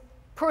this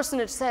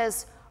personage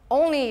says,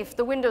 only if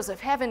the windows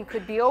of heaven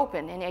could be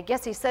open. And I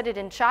guess he said it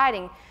in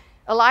chiding.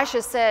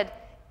 Elisha said,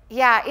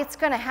 yeah, it's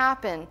going to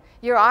happen.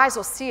 Your eyes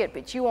will see it,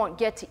 but you won't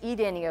get to eat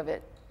any of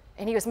it.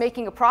 And he was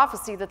making a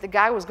prophecy that the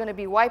guy was going to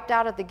be wiped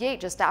out at the gate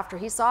just after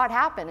he saw it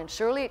happen. And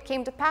surely it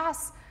came to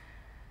pass.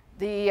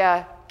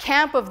 The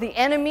camp of the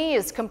enemy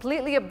is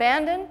completely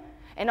abandoned,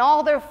 and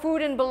all their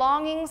food and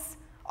belongings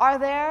are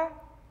there.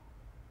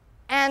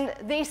 And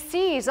they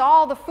seize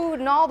all the food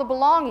and all the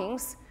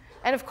belongings.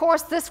 And of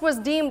course, this was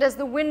deemed as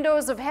the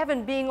windows of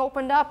heaven being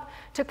opened up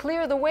to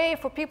clear the way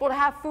for people to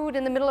have food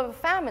in the middle of a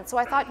famine. So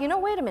I thought,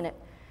 wait a minute.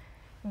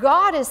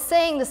 God is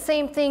saying the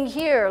same thing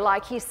here,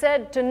 like he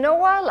said to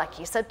Noah, like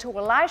he said to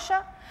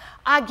Elisha.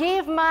 I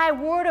gave my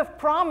word of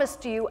promise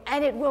to you,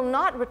 and it will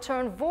not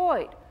return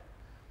void.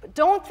 But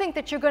don't think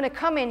that you're going to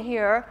come in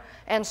here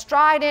and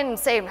stride in and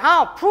say,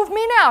 now, prove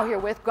me now here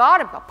with God,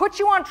 and I'll put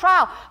you on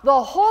trial.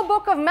 The whole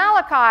book of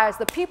Malachi is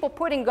the people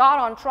putting God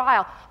on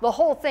trial. The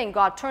whole thing,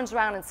 God turns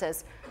around and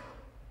says,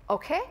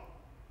 okay,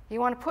 you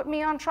want to put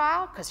me on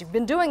trial? Because you've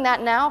been doing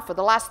that now for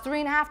the last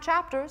 3.5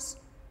 chapters.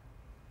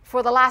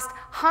 For the last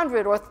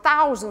 100 or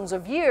thousands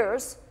of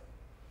years.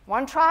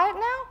 Want to try it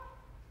now?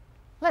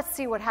 Let's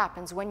see what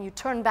happens when you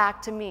turn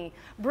back to me.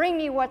 Bring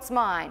me what's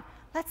mine.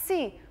 Let's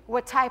see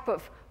what type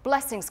of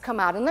blessings come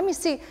out. And let me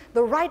see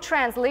the right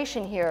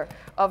translation here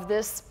of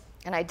this.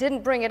 And I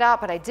didn't bring it out,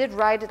 but I did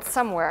write it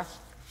somewhere.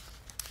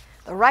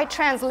 The right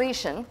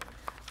translation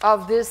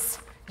of this,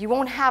 you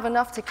won't have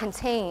enough to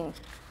contain.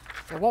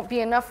 There won't be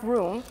enough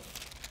room.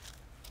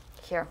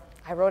 Here,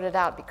 I wrote it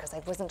out because I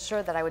wasn't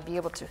sure that I would be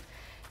able to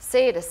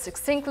say it as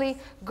succinctly.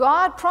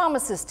 God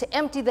promises to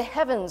empty the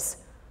heavens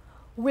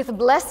with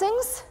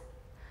blessings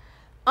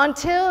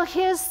until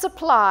his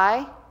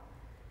supply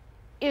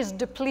is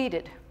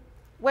depleted.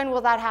 When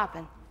will that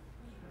happen?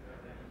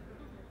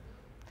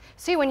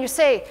 See, when you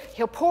say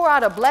he'll pour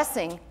out a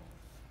blessing,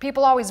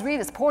 people always read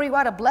this, pour you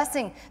out a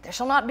blessing, there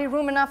shall not be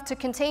room enough to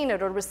contain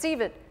it or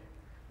receive it.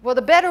 Well,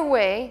 the better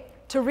way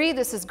to read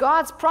this is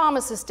God's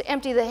promises to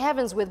empty the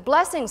heavens with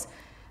blessings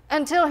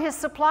until his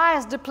supply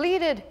is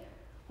depleted,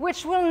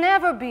 which will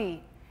never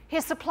be.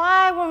 His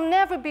supply will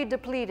never be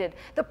depleted.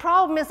 The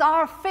problem is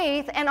our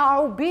faith and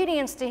our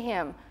obedience to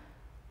him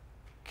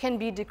can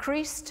be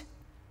decreased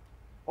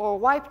or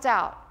wiped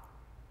out.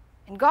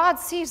 And God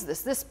sees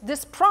this.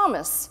 This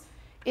promise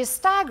is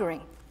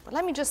staggering. But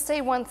let me just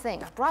say one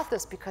thing. I brought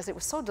this because it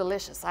was so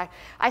delicious.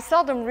 I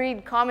seldom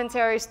read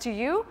commentaries to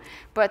you,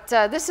 but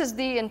this is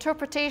the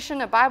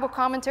interpretation, a Bible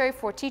commentary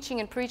for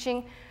teaching and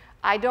preaching.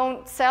 I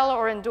don't sell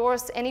or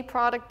endorse any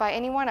product by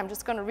anyone. I'm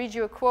just going to read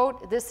you a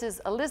quote. This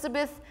is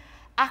Elizabeth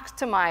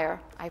Achtemeier.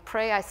 I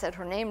pray I said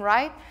her name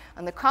right.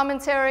 On the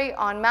commentary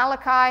on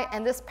Malachi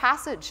and this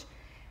passage.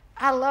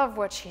 I love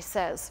what she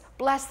says.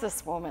 Bless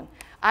this woman.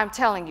 I'm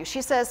telling you.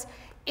 She says,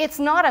 it's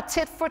not a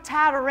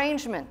tit-for-tat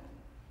arrangement,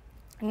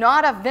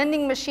 not a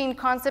vending machine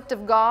concept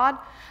of God,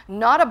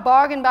 not a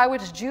bargain by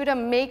which Judah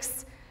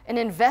makes an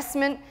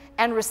investment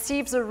and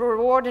receives a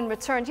reward in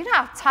return. Do you know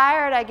how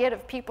tired I get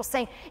of people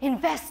saying,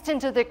 invest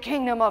into the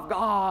kingdom of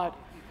God?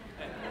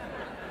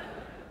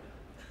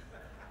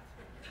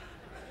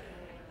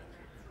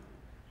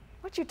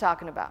 What you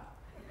talking about?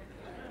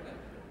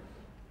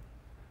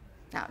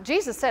 Now,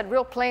 Jesus said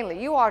real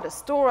plainly, you are to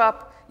store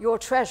up your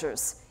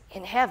treasures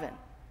in heaven.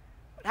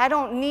 But I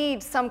don't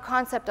need some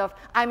concept of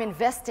I'm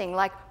investing,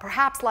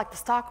 perhaps like the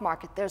stock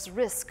market, there's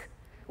risk.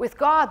 With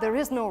God, there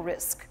is no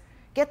risk.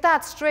 Get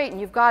that straight, and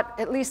you've got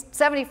at least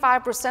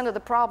 75% of the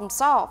problem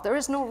solved. There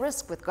is no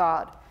risk with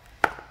God.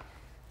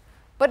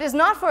 But it's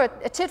not for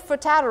a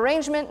tit-for-tat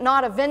arrangement,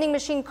 not a vending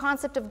machine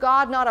concept of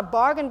God, not a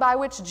bargain by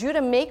which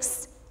Judah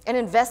makes an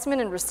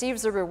investment and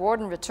receives a reward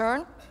in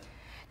return.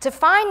 To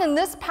find in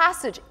this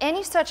passage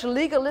any such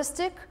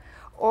legalistic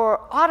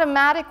or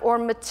automatic or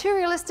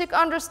materialistic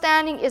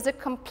understanding is a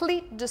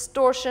complete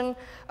distortion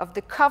of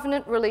the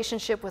covenant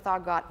relationship with our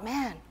God.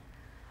 Man,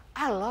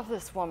 I love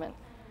this woman.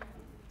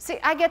 See,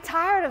 I get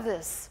tired of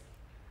this.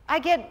 I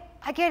get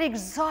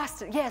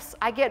exhausted. Yes,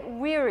 I get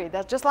weary.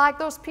 That's just like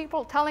those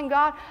people telling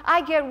God.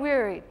 I get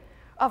wearied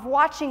of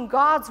watching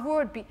God's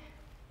word be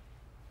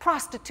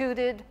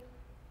prostituted,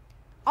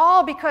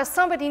 all because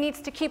somebody needs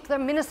to keep their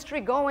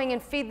ministry going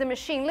and feed the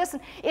machine. Listen,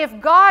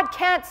 if God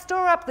can't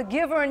stir up the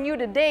giver in you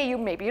today,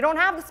 maybe you don't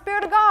have the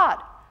Spirit of God.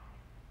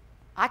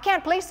 I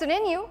can't place it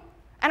in you.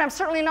 And I'm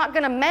certainly not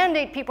going to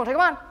mandate people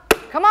to,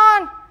 come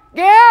on,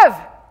 give.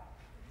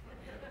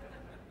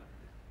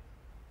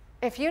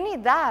 If you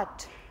need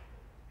that,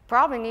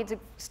 probably need to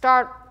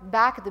start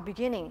back at the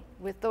beginning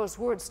with those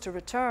words to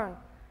return.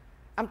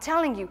 I'm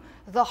telling you,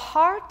 the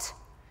heart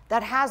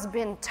that has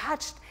been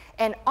touched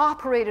and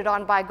operated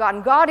on by God.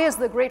 And God is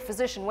the great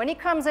physician. When he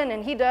comes in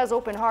and he does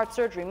open heart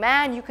surgery,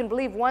 man, you can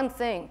believe one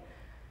thing.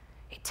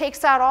 He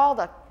takes out all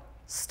the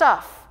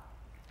stuff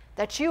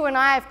that you and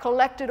I have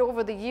collected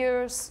over the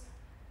years,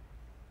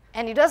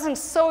 and he doesn't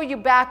sew you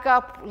back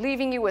up,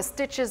 leaving you with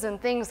stitches and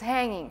things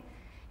hanging.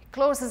 He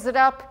closes it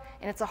up,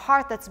 and it's a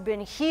heart that's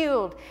been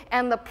healed.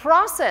 And the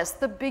process,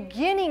 the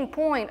beginning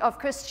point of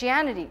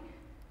Christianity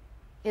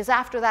is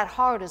after that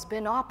heart has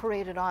been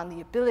operated on,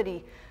 the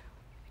ability,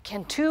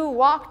 can two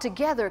walk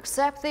together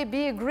except they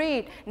be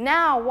agreed?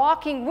 Now,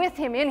 walking with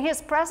him in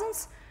his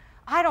presence,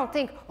 I don't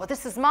think, well,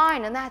 this is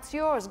mine and that's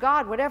yours.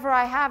 God, whatever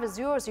I have is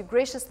yours. You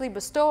graciously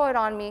bestow it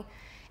on me.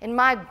 And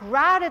my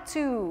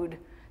gratitude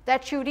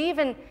that you'd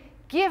even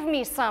give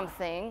me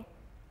something,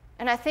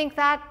 and I think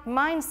that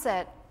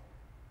mindset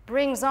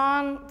brings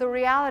on the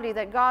reality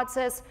that God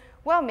says,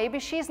 well, maybe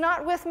she's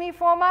not with me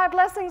for my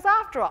blessings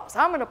after all, so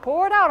I'm going to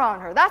pour it out on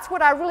her. That's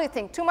what I really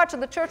think. Too much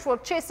of the church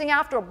world chasing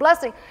after a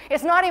blessing.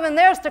 It's not even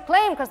theirs to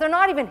claim because they're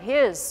not even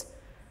his.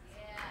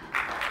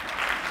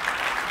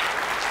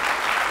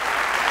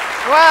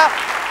 Yeah.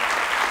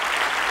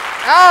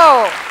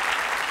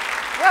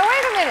 Well,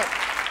 wait a minute.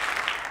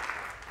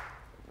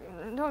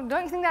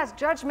 Don't you think that's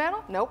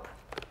judgmental? Nope.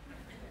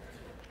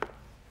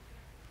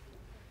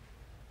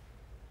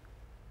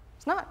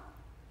 It's not.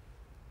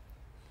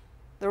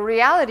 The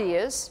reality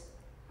is,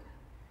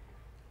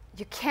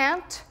 you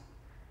can't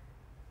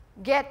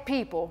get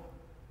people.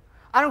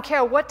 I don't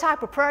care what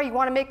type of prayer you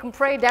want to make them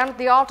pray down at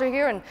the altar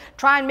here and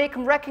try and make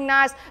them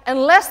recognize,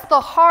 unless the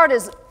heart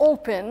is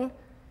open,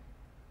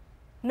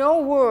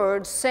 no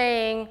words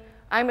saying,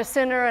 I'm a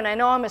sinner and I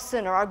know I'm a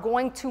sinner, are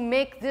going to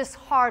make this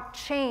heart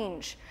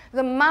change.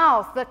 The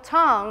mouth, the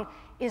tongue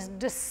is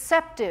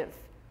deceptive.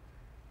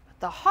 But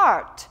the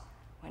heart,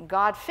 when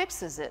God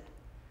fixes it,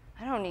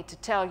 I don't need to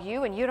tell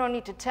you, and you don't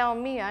need to tell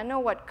me. I know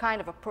what kind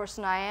of a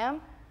person I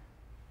am.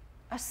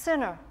 A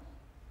sinner.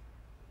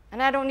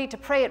 And I don't need to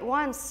pray it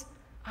once.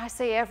 I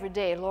say every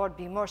day, Lord,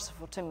 be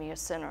merciful to me, a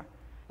sinner,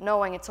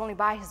 knowing it's only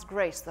by his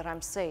grace that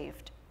I'm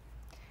saved.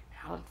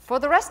 Now, for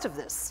the rest of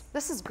this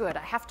is good.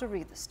 I have to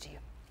read this to you.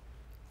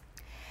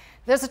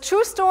 There's a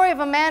true story of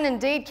a man in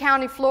Dade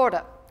County,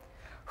 Florida,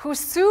 who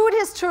sued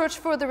his church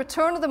for the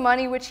return of the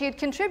money which he had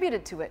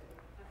contributed to it.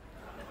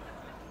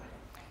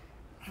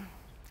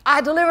 I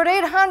delivered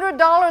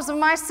 $800 of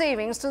my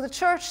savings to the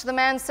church, the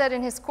man said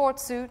in his court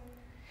suit,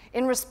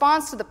 in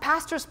response to the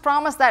pastor's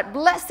promise that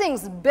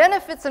blessings,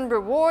 benefits, and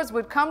rewards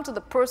would come to the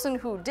person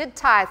who did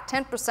tithe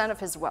 10% of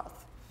his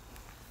wealth.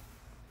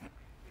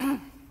 I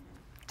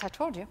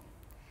told you.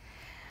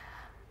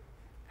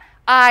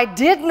 I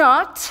did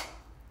not,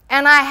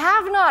 and I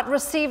have not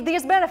received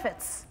these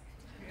benefits.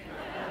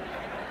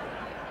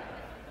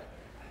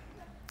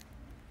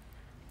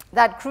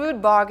 That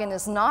crude bargain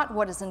is not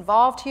what is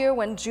involved here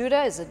when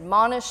Judah is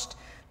admonished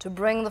to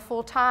bring the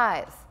full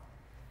tithe.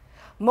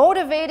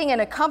 Motivating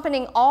and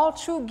accompanying all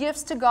true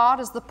gifts to God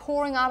is the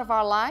pouring out of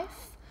our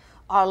life,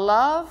 our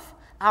love,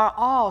 our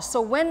all.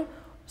 So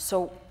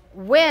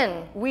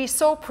when we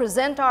so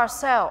present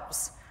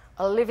ourselves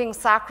a living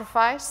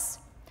sacrifice,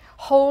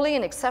 holy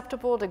and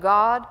acceptable to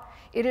God,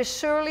 it is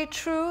surely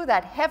true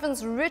that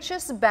heaven's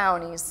richest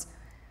bounties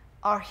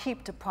are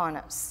heaped upon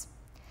us.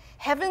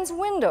 Heaven's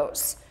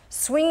windows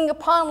swinging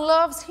upon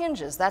love's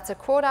hinges. That's a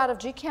quote out of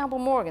G. Campbell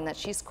Morgan that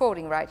she's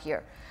quoting right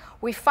here.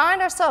 We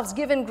find ourselves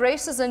given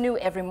graces anew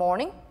every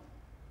morning,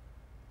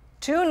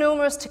 too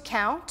numerous to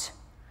count.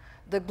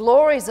 The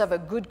glories of a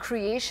good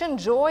creation,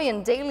 joy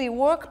in daily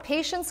work,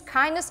 patience,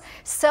 kindness,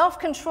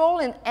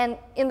 self-control, and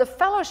in the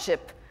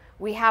fellowship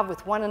we have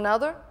with one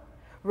another,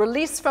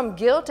 release from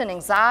guilt and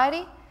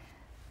anxiety,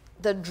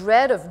 the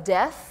dread of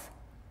death,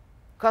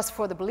 because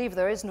for the believer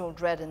there is no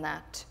dread in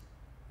that.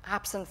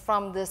 Absent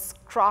from this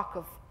crock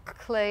of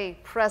clay,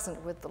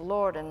 present with the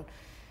Lord. And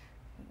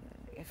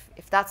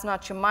if that's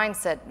not your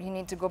mindset, you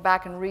need to go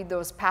back and read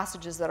those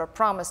passages that are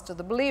promised to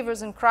the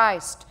believers in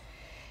Christ.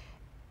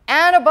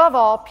 And above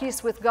all,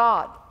 peace with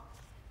God,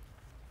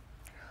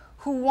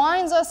 who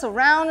winds us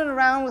around and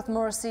around with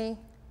mercy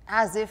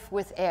as if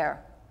with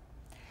air.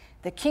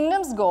 The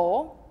kingdom's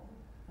goal,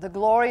 the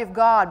glory of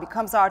God,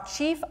 becomes our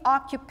chief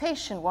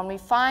occupation when we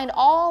find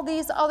all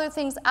these other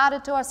things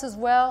added to us as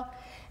well.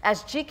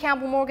 As G.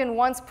 Campbell Morgan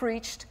once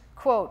preached,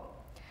 quote,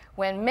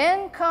 when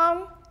men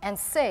come and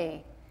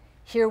say,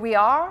 here we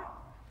are,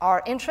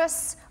 our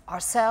interests,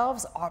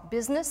 ourselves, our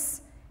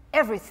business,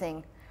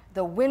 everything,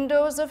 the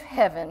windows of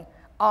heaven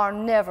are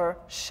never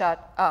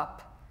shut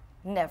up.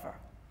 Never.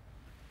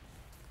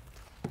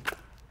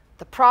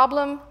 The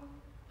problem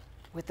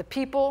with the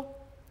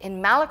people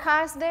in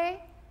Malachi's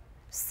day,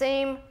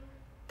 same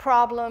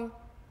problem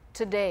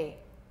today.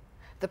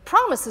 The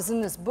promises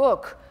in this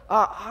book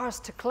are ours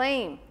to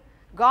claim.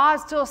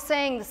 God's still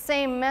saying the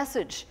same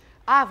message.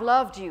 I've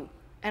loved you,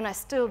 and I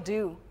still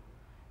do.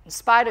 In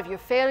spite of your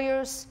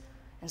failures,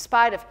 in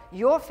spite of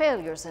your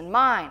failures and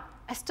mine,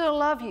 I still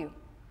love you.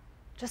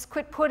 Just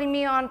quit putting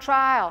me on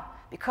trial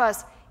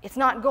because it's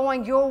not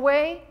going your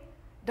way.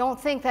 Don't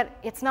think that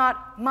it's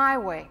not my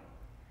way.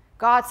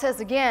 God says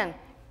again,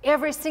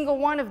 Every single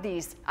one of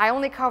these, I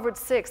only covered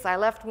 6. I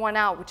left one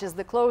out, which is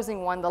the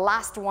closing one, the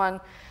last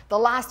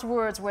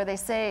words where they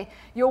say,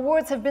 your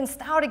words have been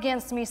stout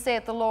against me,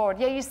 saith the Lord.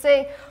 Yeah, you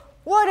say,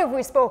 what have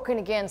we spoken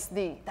against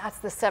thee? That's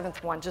the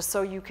 7th one, just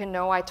so you can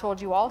know I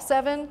told you all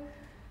 7.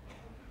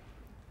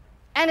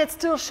 And it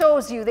still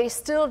shows you they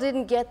still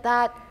didn't get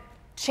that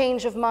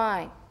change of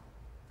mind.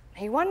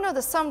 Now, you want to know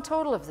the sum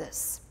total of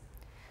this?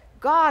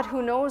 God,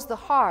 who knows the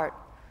heart,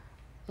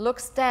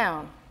 looks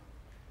down.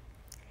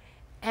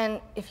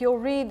 And if you'll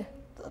read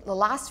the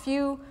last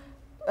few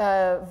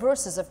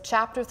verses of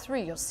chapter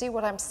 3, you'll see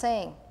what I'm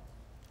saying.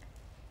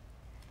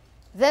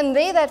 Then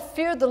they that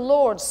feared the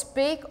Lord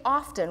spake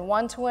often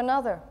one to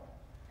another.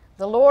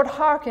 The Lord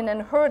hearkened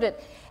and heard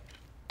it.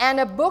 And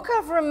a book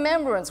of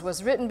remembrance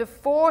was written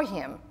before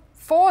him,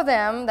 for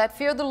them that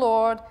feared the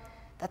Lord,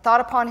 that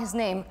thought upon his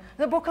name.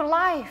 The book of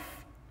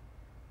life.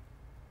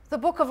 The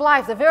book of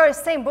life, the very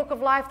same book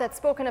of life that's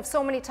spoken of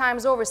so many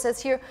times over,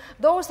 says here,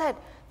 those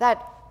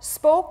that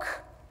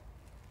spoke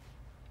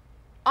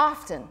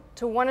often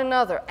to one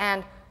another,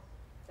 and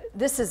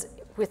this is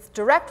with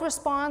direct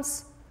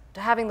response to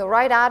having the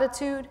right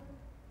attitude.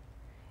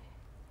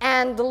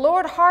 And the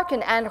Lord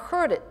hearkened and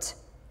heard it.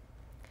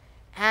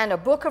 And a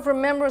book of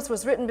remembrance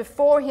was written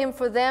before him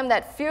for them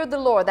that feared the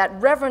Lord, that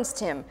reverenced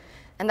him,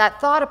 and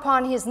that thought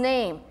upon his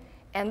name.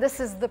 And this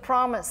is the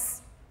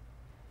promise.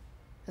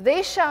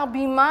 They shall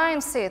be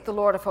mine, saith the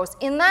Lord of hosts,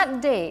 in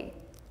that day,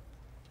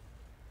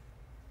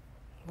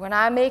 when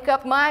I make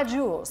up my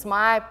jewels,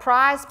 my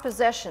prized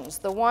possessions,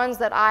 the ones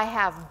that I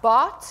have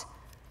bought,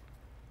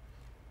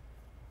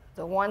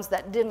 the ones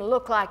that didn't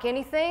look like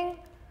anything,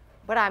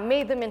 but I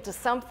made them into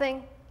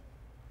something.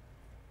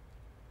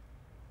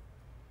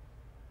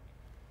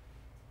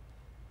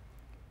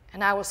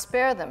 And I will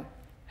spare them,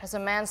 as a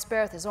man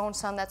spareth his own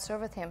son that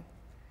serveth him.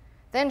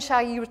 Then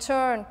shall ye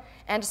return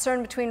and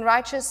discern between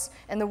righteous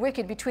and the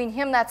wicked, between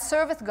him that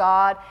serveth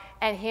God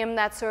and him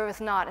that serveth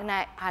not. And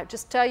I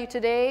just tell you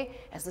today,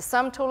 as the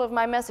sum total of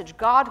my message,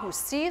 God, who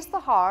sees the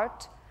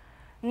heart,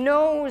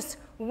 knows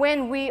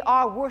when we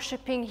are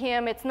worshiping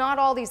him. It's not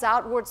all these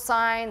outward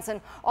signs and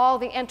all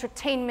the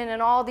entertainment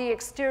and all the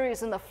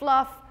exteriors and the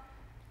fluff.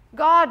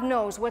 God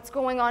knows what's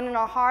going on in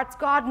our hearts.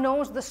 God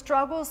knows the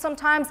struggles,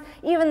 sometimes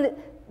even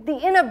the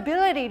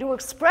inability to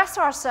express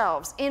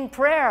ourselves in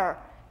prayer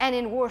and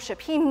in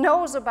worship. He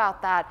knows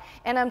about that.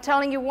 And I'm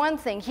telling you one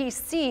thing, he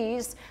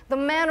sees the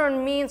manner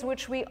and means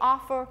which we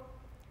offer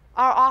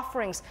our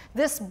offerings.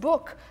 This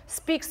book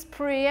speaks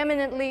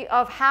preeminently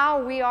of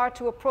how we are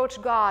to approach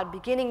God,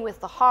 beginning with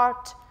the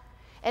heart,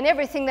 and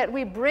everything that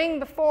we bring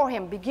before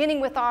him,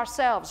 beginning with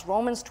ourselves,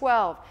 Romans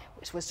 12,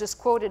 which was just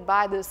quoted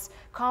by this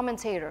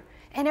commentator,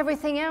 and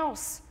everything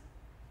else.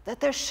 That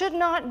there should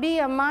not be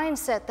a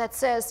mindset that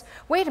says,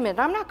 wait a minute,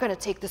 I'm not going to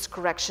take this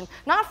correction,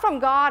 not from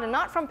God and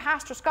not from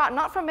Pastor Scott,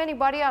 not from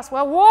anybody else.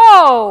 Well,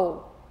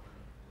 whoa!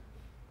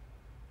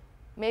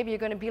 Maybe you're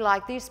going to be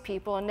like these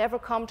people and never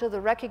come to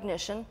the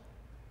recognition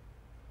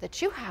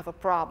that you have a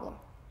problem.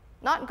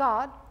 Not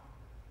God,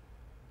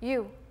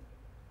 you.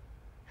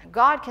 And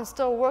God can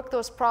still work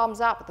those problems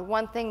out, but the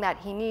one thing that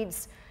he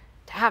needs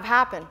to have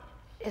happen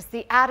is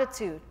the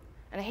attitude.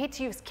 And I hate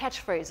to use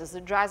catchphrases.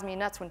 It drives me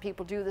nuts when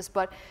people do this,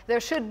 but there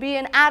should be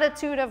an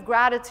attitude of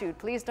gratitude.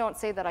 Please don't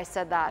say that I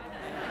said that.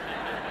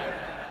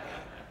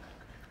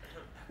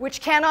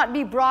 Which cannot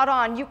be brought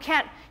on.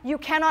 You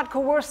cannot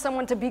coerce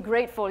someone to be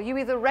grateful. You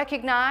either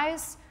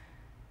recognize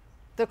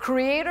the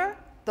creator,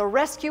 the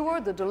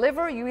rescuer, the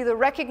deliverer. You either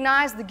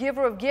recognize the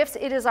giver of gifts.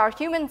 It is our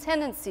human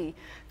tendency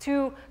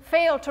to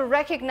fail to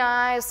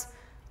recognize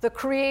the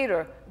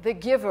creator, the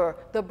giver,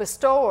 the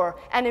bestower,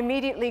 and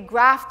immediately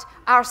graft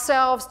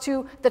ourselves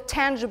to the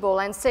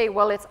tangible and say,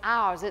 well, it's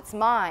ours, it's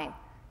mine.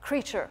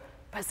 Creature,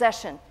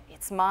 possession,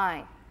 it's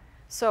mine.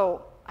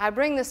 So I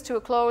bring this to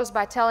a close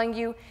by telling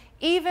you,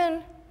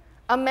 even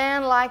a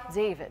man like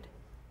David,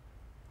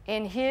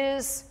 in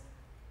his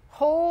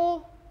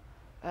whole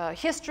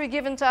history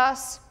given to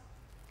us,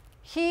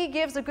 he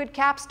gives a good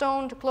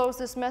capstone to close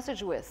this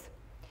message with.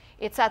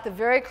 It's at the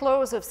very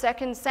close of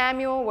 2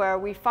 Samuel where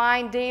we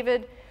find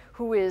David,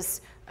 who is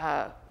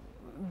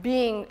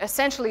being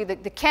essentially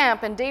the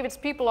camp, and David's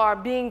people are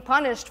being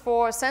punished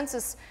for a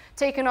census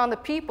taken on the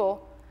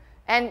people,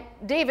 and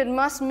David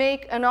must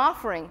make an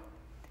offering.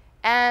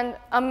 And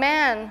a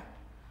man,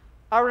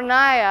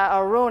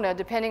 Arona,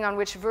 depending on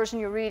which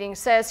version you're reading,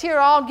 says, here,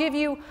 I'll give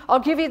you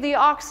the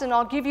oxen,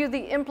 I'll give you the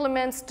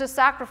implements to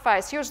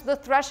sacrifice. Here's the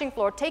threshing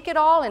floor. Take it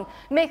all and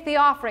make the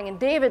offering. And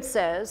David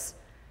says,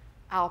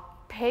 I'll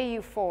pay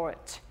you for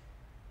it.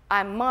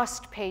 I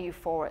must pay you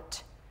for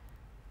it,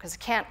 because I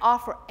can't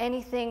offer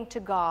anything to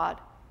God,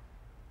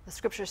 the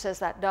scripture says,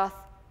 that doth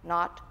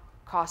not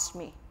cost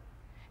me.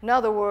 In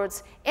other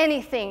words,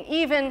 anything,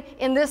 even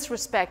in this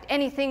respect,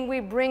 anything we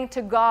bring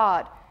to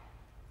God,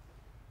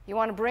 you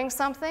want to bring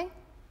something?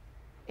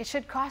 It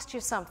should cost you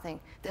something.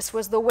 This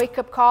was the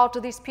wake-up call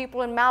to these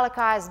people in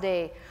Malachi's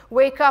day.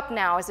 Wake up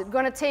now. Is it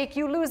going to take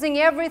you losing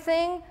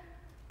everything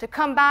to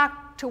come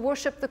back to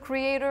worship the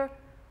Creator?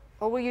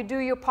 Or will you do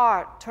your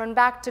part? Turn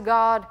back to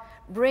God,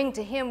 bring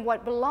to him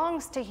what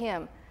belongs to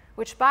him,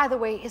 which, by the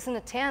way, isn't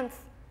a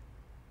tenth.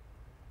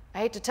 I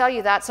hate to tell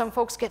you that. Some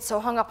folks get so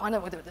hung up on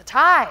it with the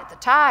tithe, the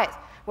tithe.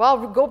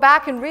 Well, go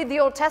back and read the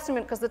Old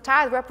Testament, because the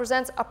tithe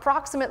represents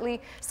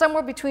approximately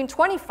somewhere between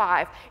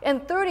 25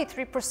 and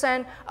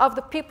 33% of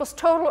the people's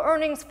total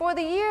earnings for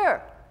the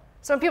year.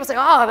 Some people say,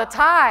 oh, the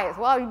tithe.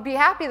 Well, you'd be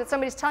happy that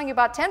somebody's telling you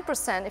about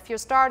 10% if you're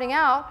starting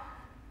out,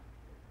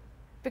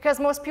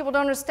 because most people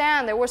don't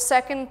understand. There were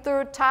second,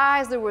 third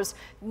tithes. There was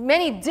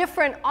many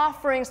different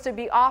offerings to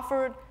be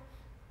offered.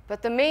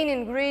 But the main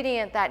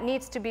ingredient that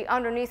needs to be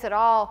underneath it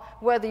all,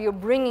 whether you're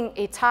bringing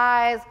a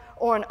tithe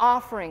or an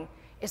offering,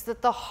 is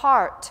that the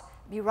heart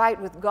be right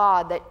with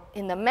God, that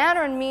in the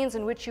manner and means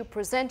in which you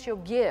present your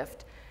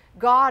gift,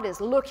 God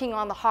is looking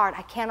on the heart.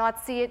 I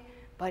cannot see it,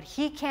 but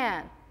he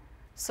can.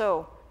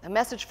 So the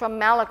message from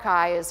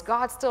Malachi is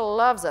God still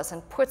loves us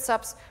and puts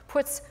up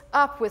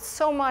with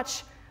so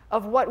much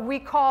of what we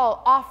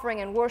call offering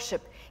and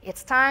worship.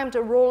 It's time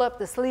to roll up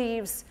the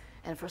sleeves,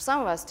 and for some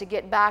of us to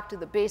get back to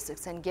the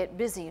basics and get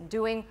busy in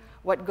doing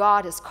what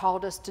God has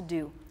called us to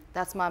do.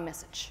 That's my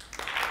message.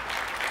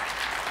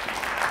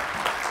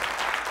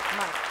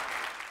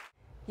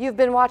 You've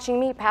been watching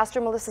me,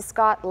 Pastor Melissa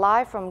Scott,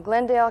 live from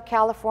Glendale,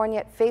 California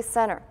at Faith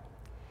Center.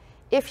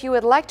 If you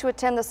would like to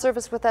attend the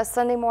service with us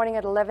Sunday morning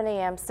at 11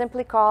 a.m.,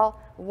 simply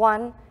call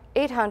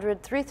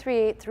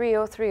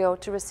 1-800-338-3030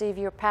 to receive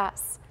your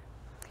pass.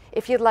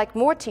 If you'd like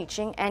more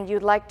teaching and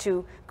you'd like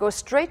to go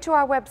straight to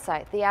our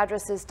website, the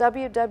address is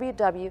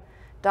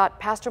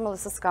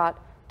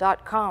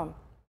www.pastormelissascott.com.